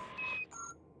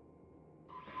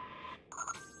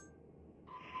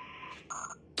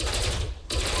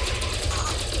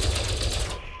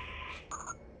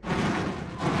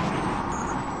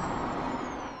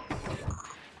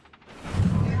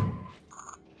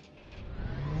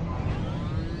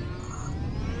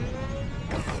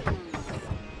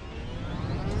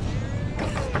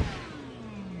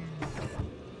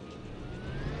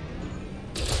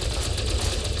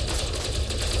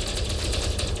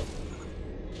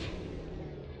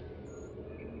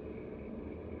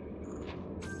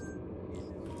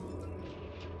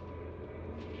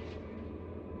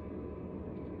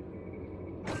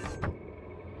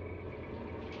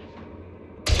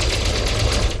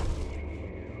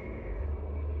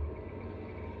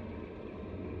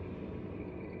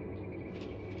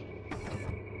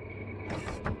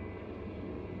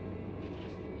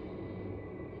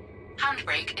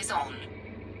 Handbrake is on.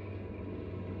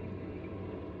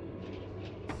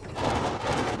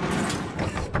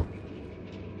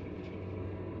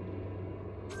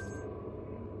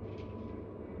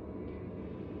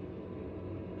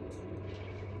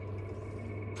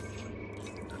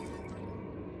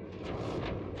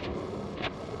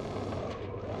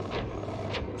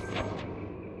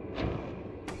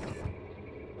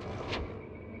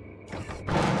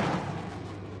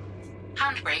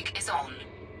 Handbrake is on.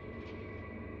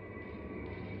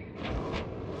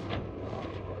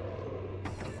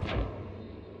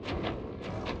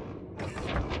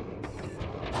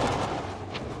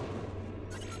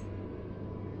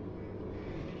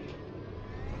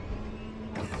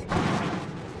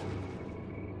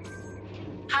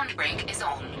 Handbrake is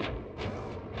on.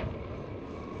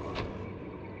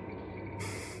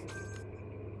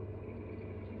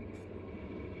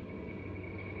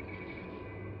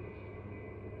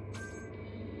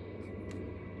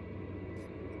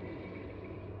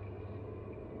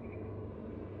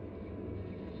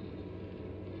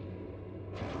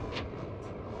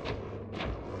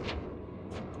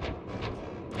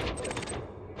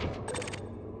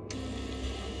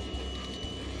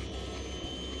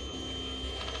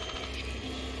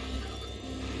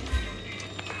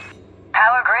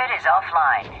 Power grid is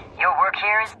offline. Your work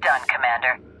here is done,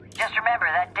 Commander. Just remember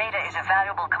that data is a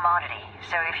valuable commodity,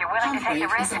 so if you're willing to take the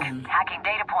Handbrake is risk, on. hacking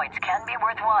data points can be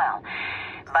worthwhile.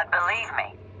 But believe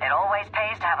me, it always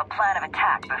pays to have a plan of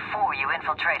attack before you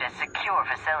infiltrate a secure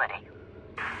facility.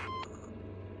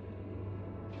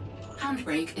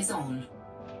 Handbrake is on.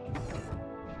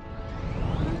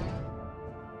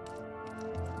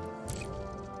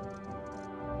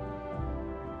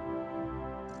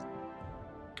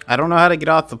 I don't know how to get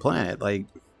off the planet. Like,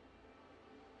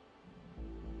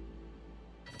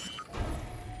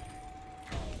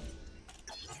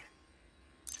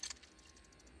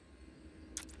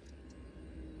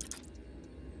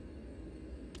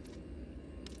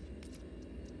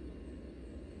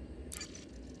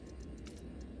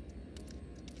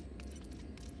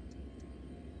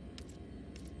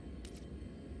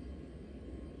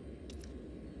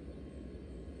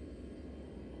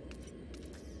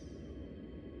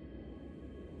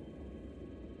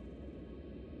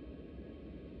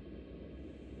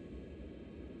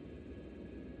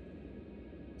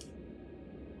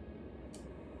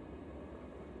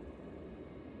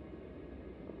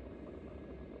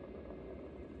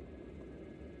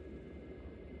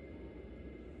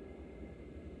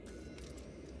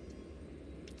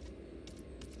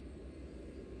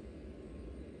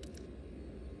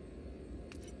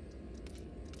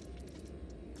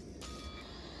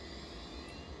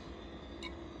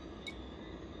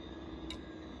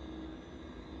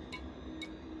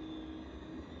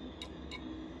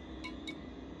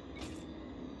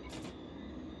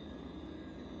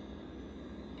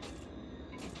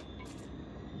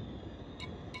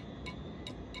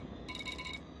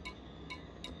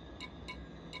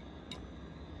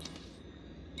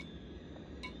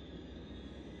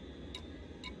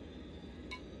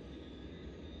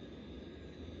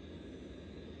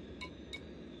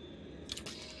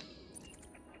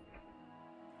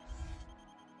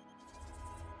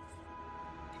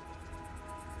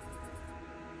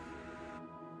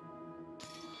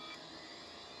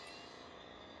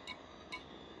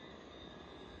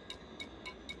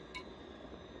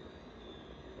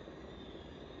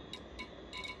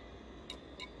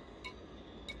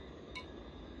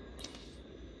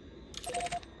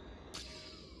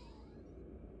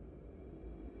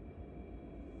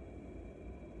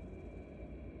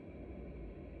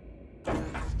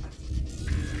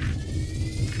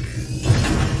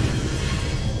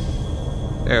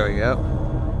 There we go.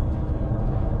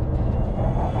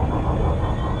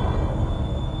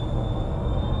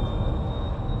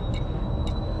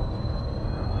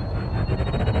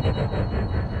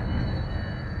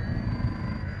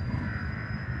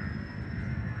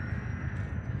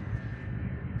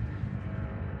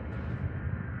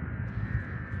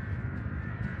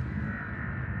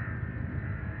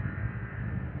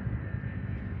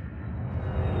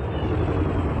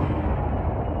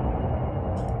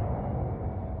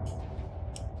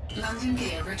 Landing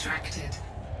gear retracted.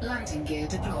 Landing gear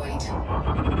deployed.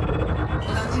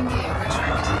 Landing gear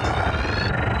retracted.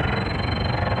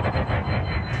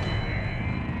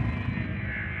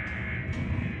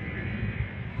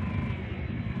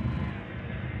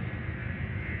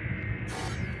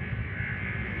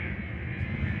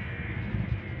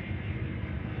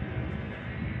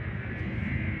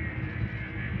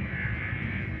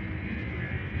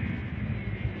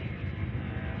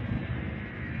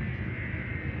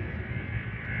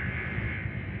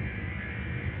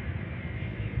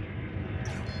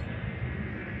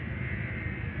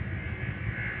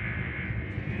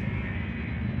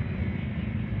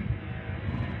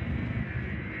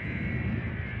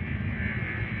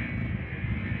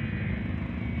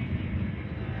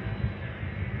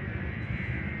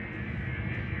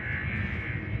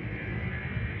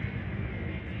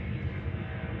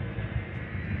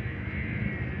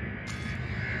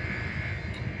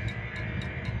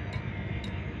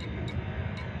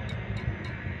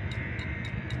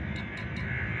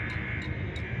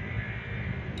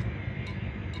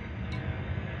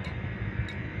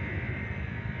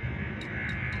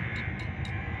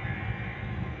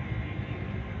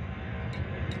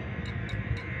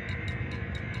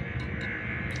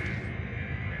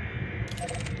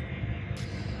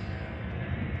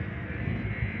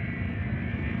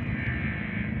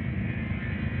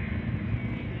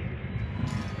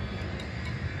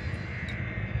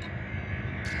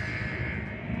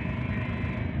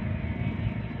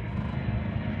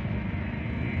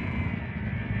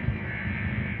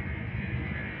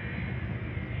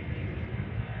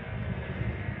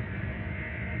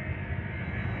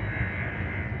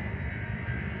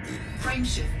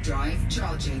 Frameshift drive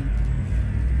charging.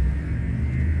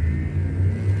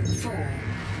 4,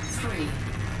 3,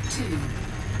 2,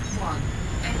 1.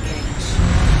 Engage.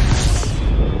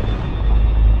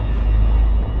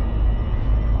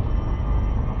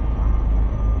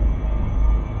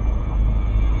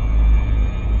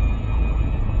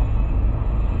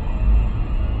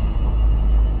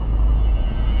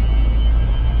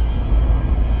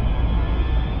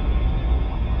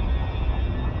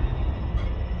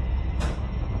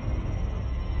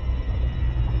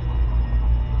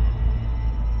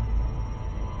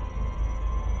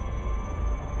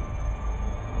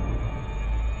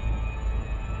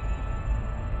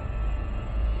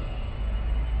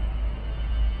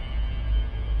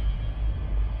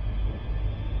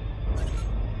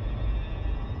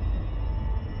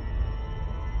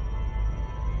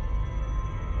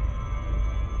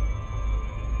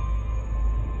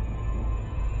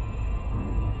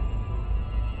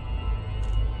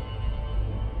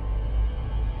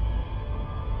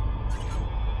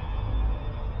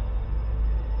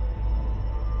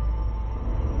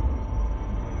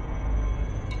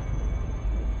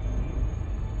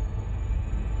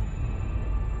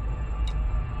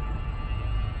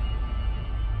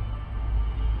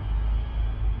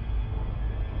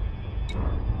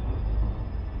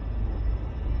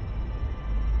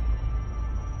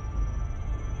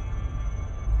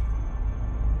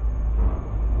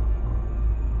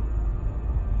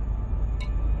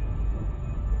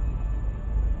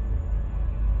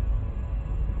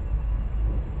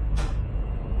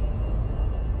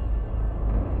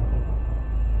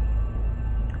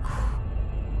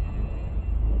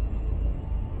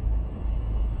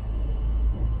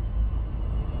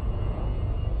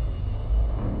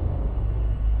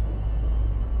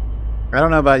 I don't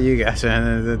know about you guys,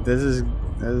 man. This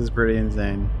is pretty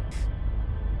insane.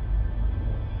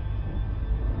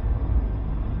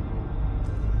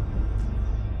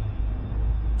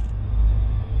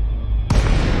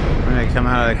 We're gonna come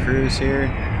out of the cruise here.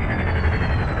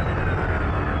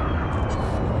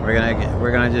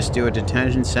 We're gonna just do a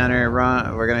detention center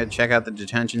run. We're gonna check out the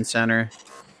detention center,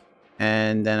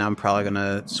 and then I'm probably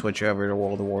gonna switch over to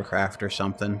World of Warcraft or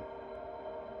something.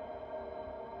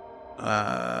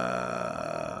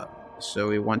 So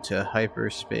we went to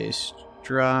hyperspace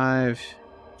drive.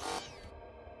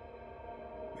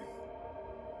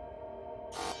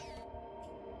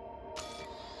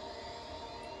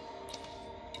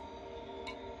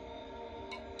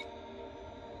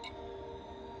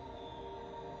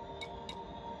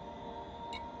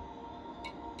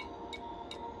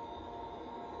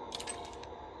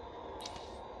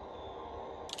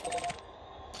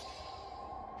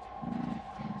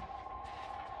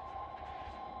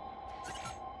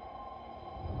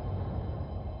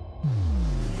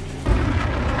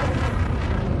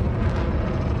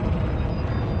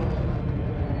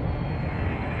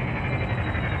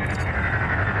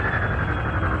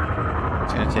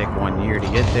 take 1 year to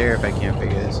get there if I can't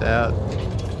figure this out.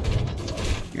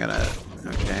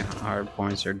 Okay, hard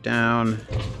points are down.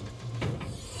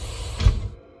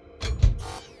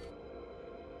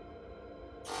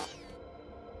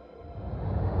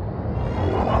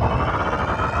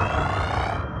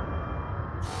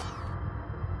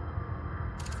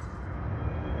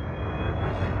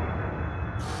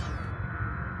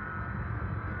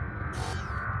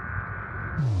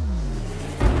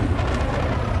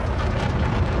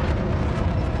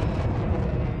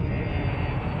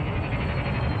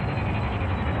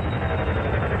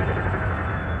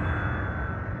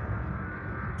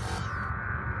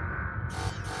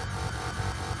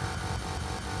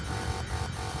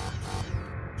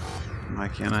 Why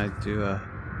can't I do a...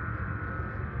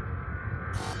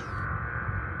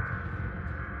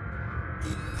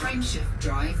 Frameshift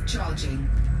drive charging.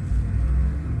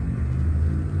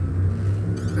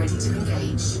 Ready to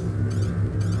engage.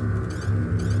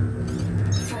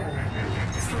 4,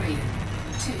 3,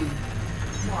 2,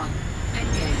 1.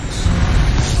 Engage.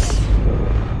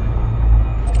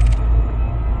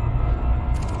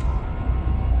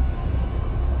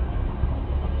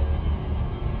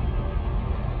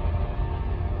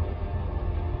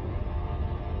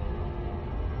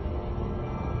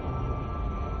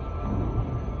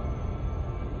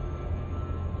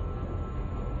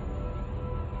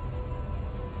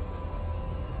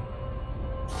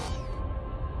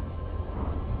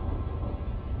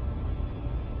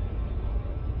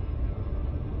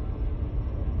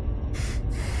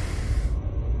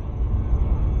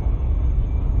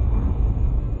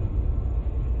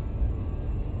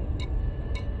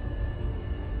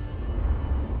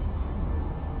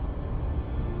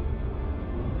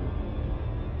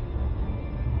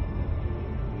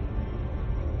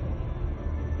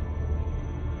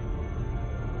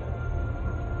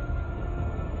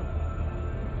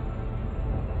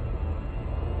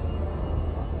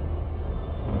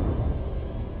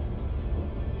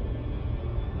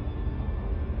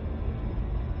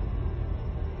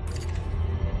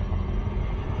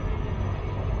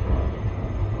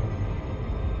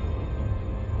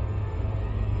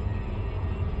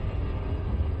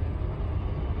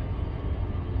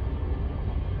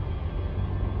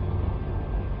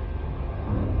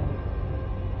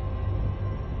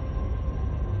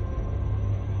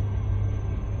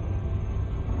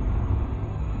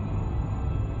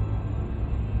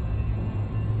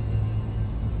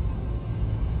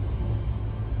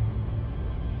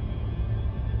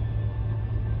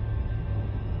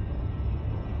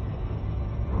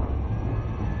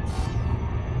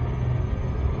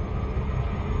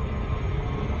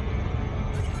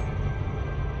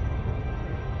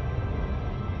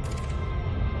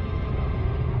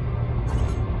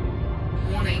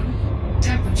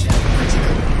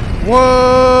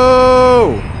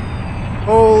 Whoa!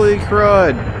 Holy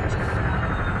crud!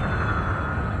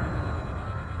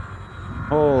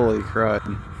 Holy crud.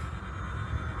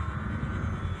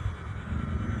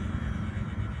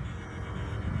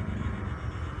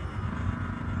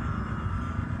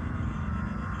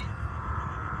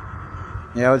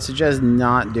 Yeah, I would suggest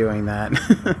not doing that.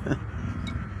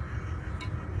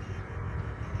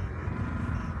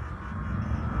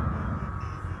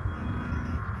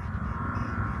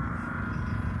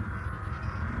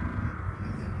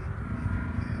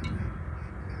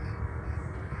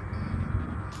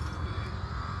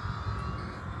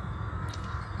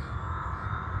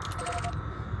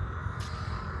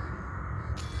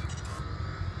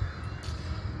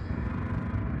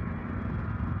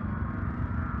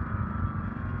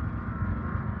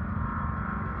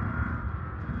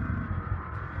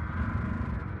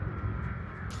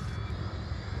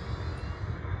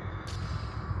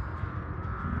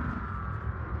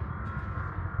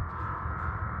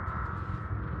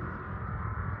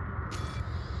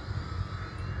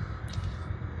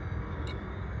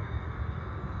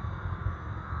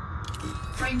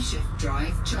 Frameshift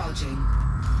drive charging.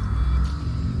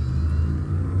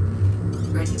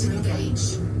 Ready to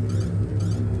engage.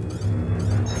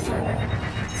 4,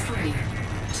 3,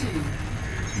 2,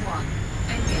 1.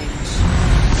 Engage.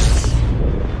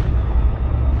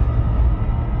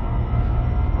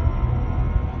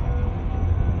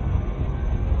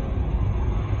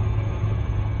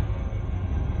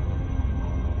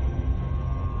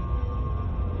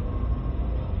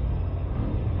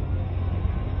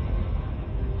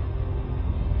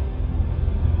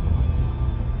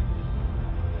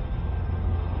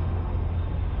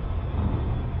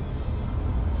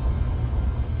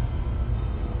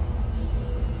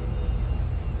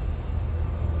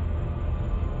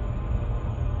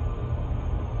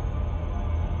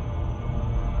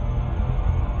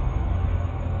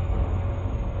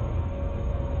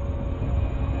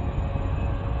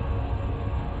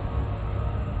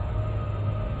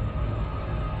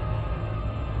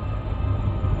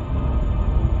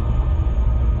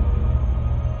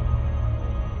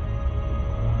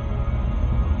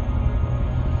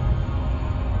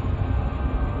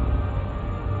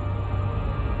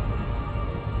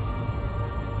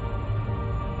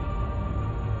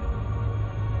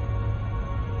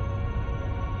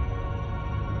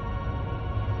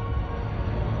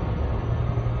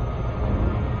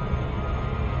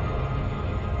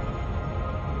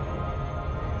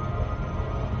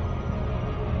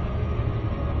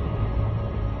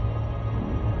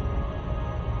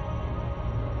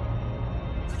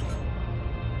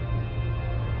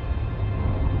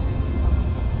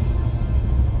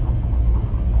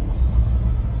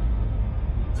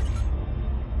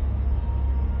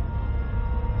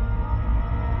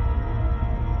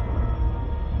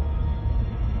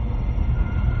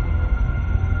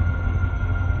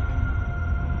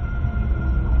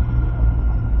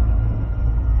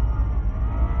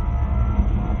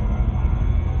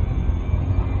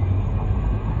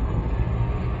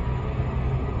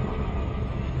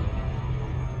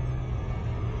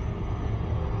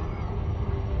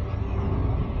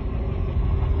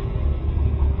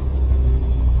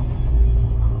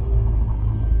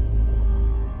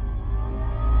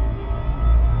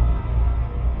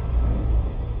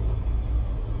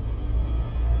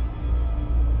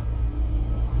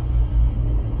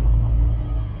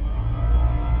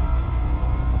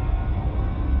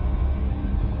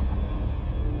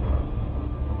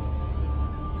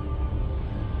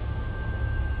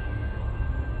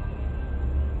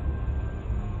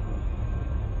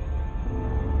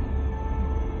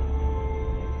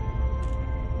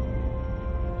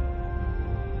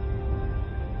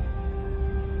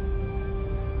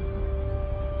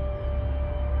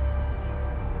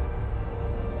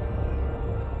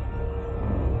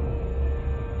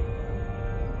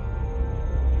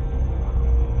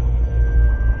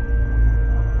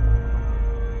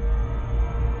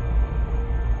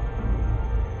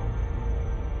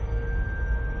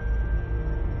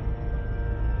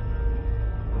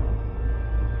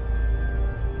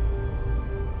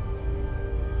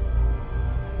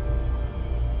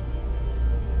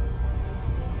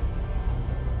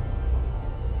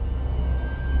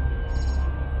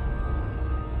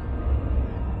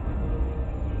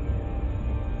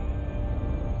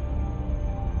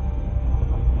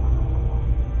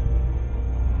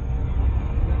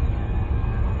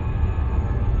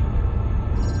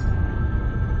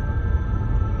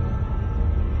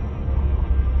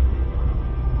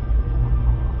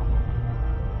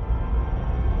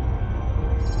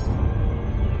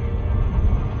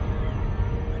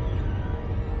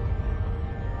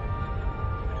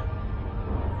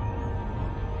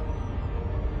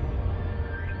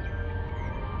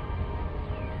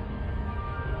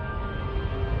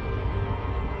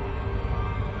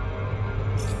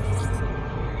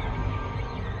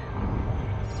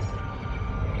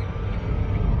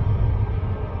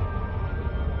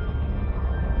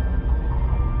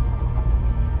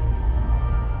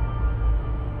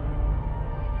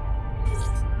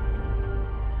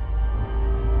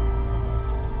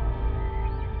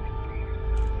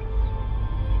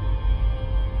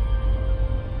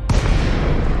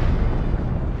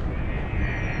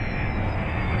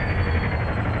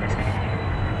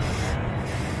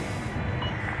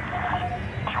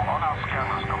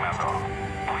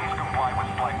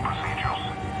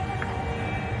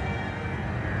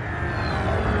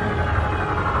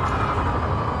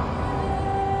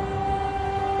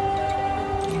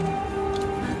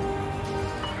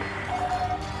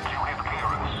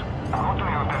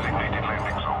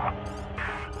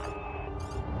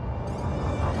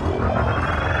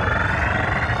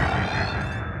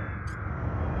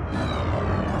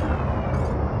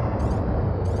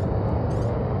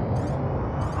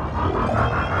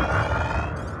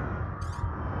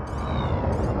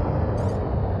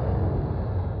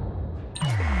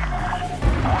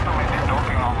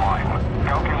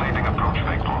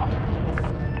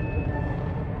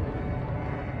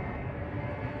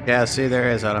 Yeah, see, there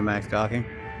is automatic docking.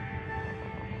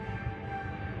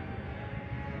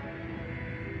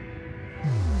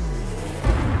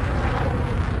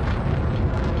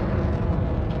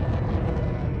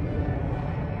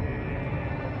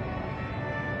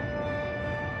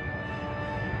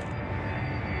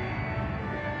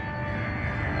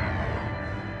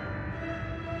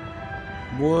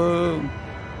 Whoa.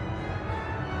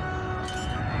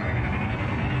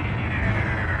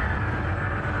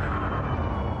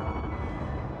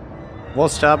 We'll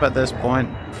stop at this point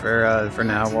for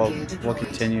now. We'll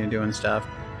continue doing stuff.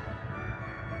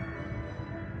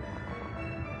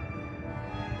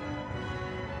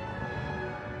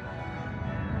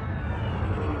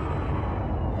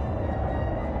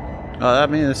 Oh, I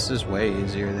mean, this is way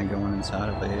easier than going inside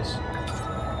a base.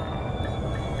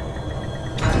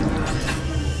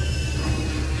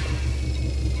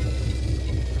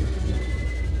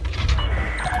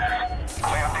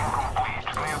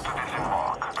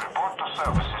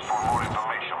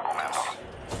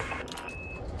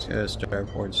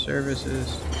 Starport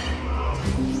services.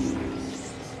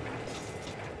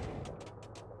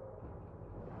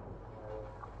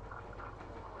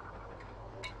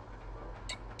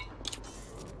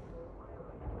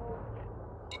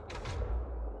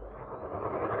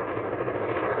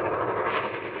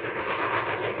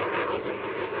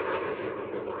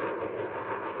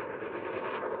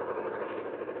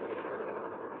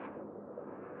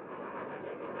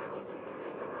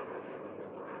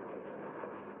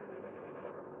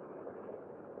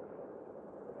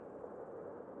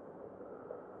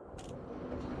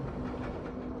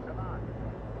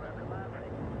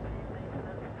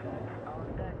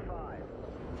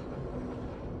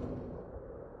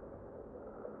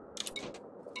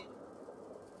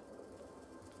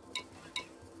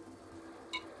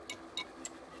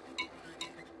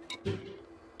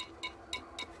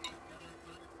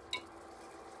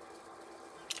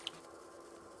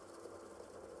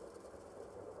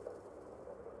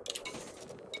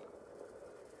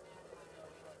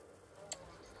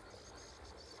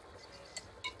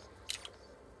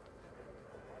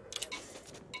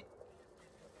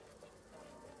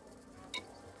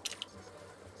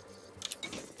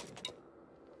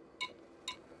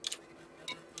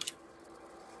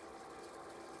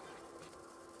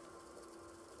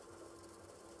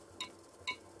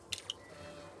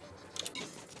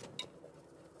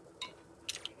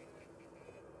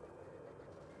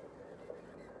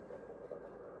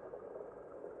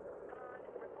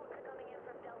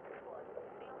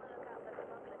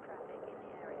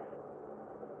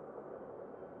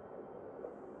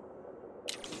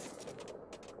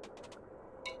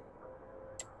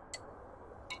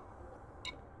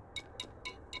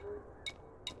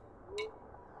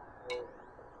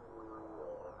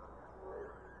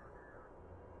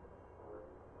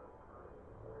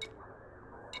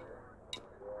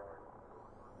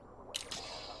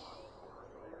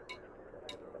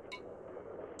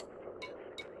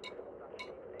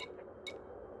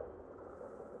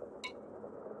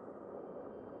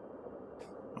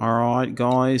 Alright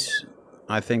guys,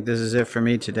 I think this is it for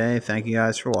me today. Thank you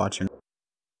guys for watching.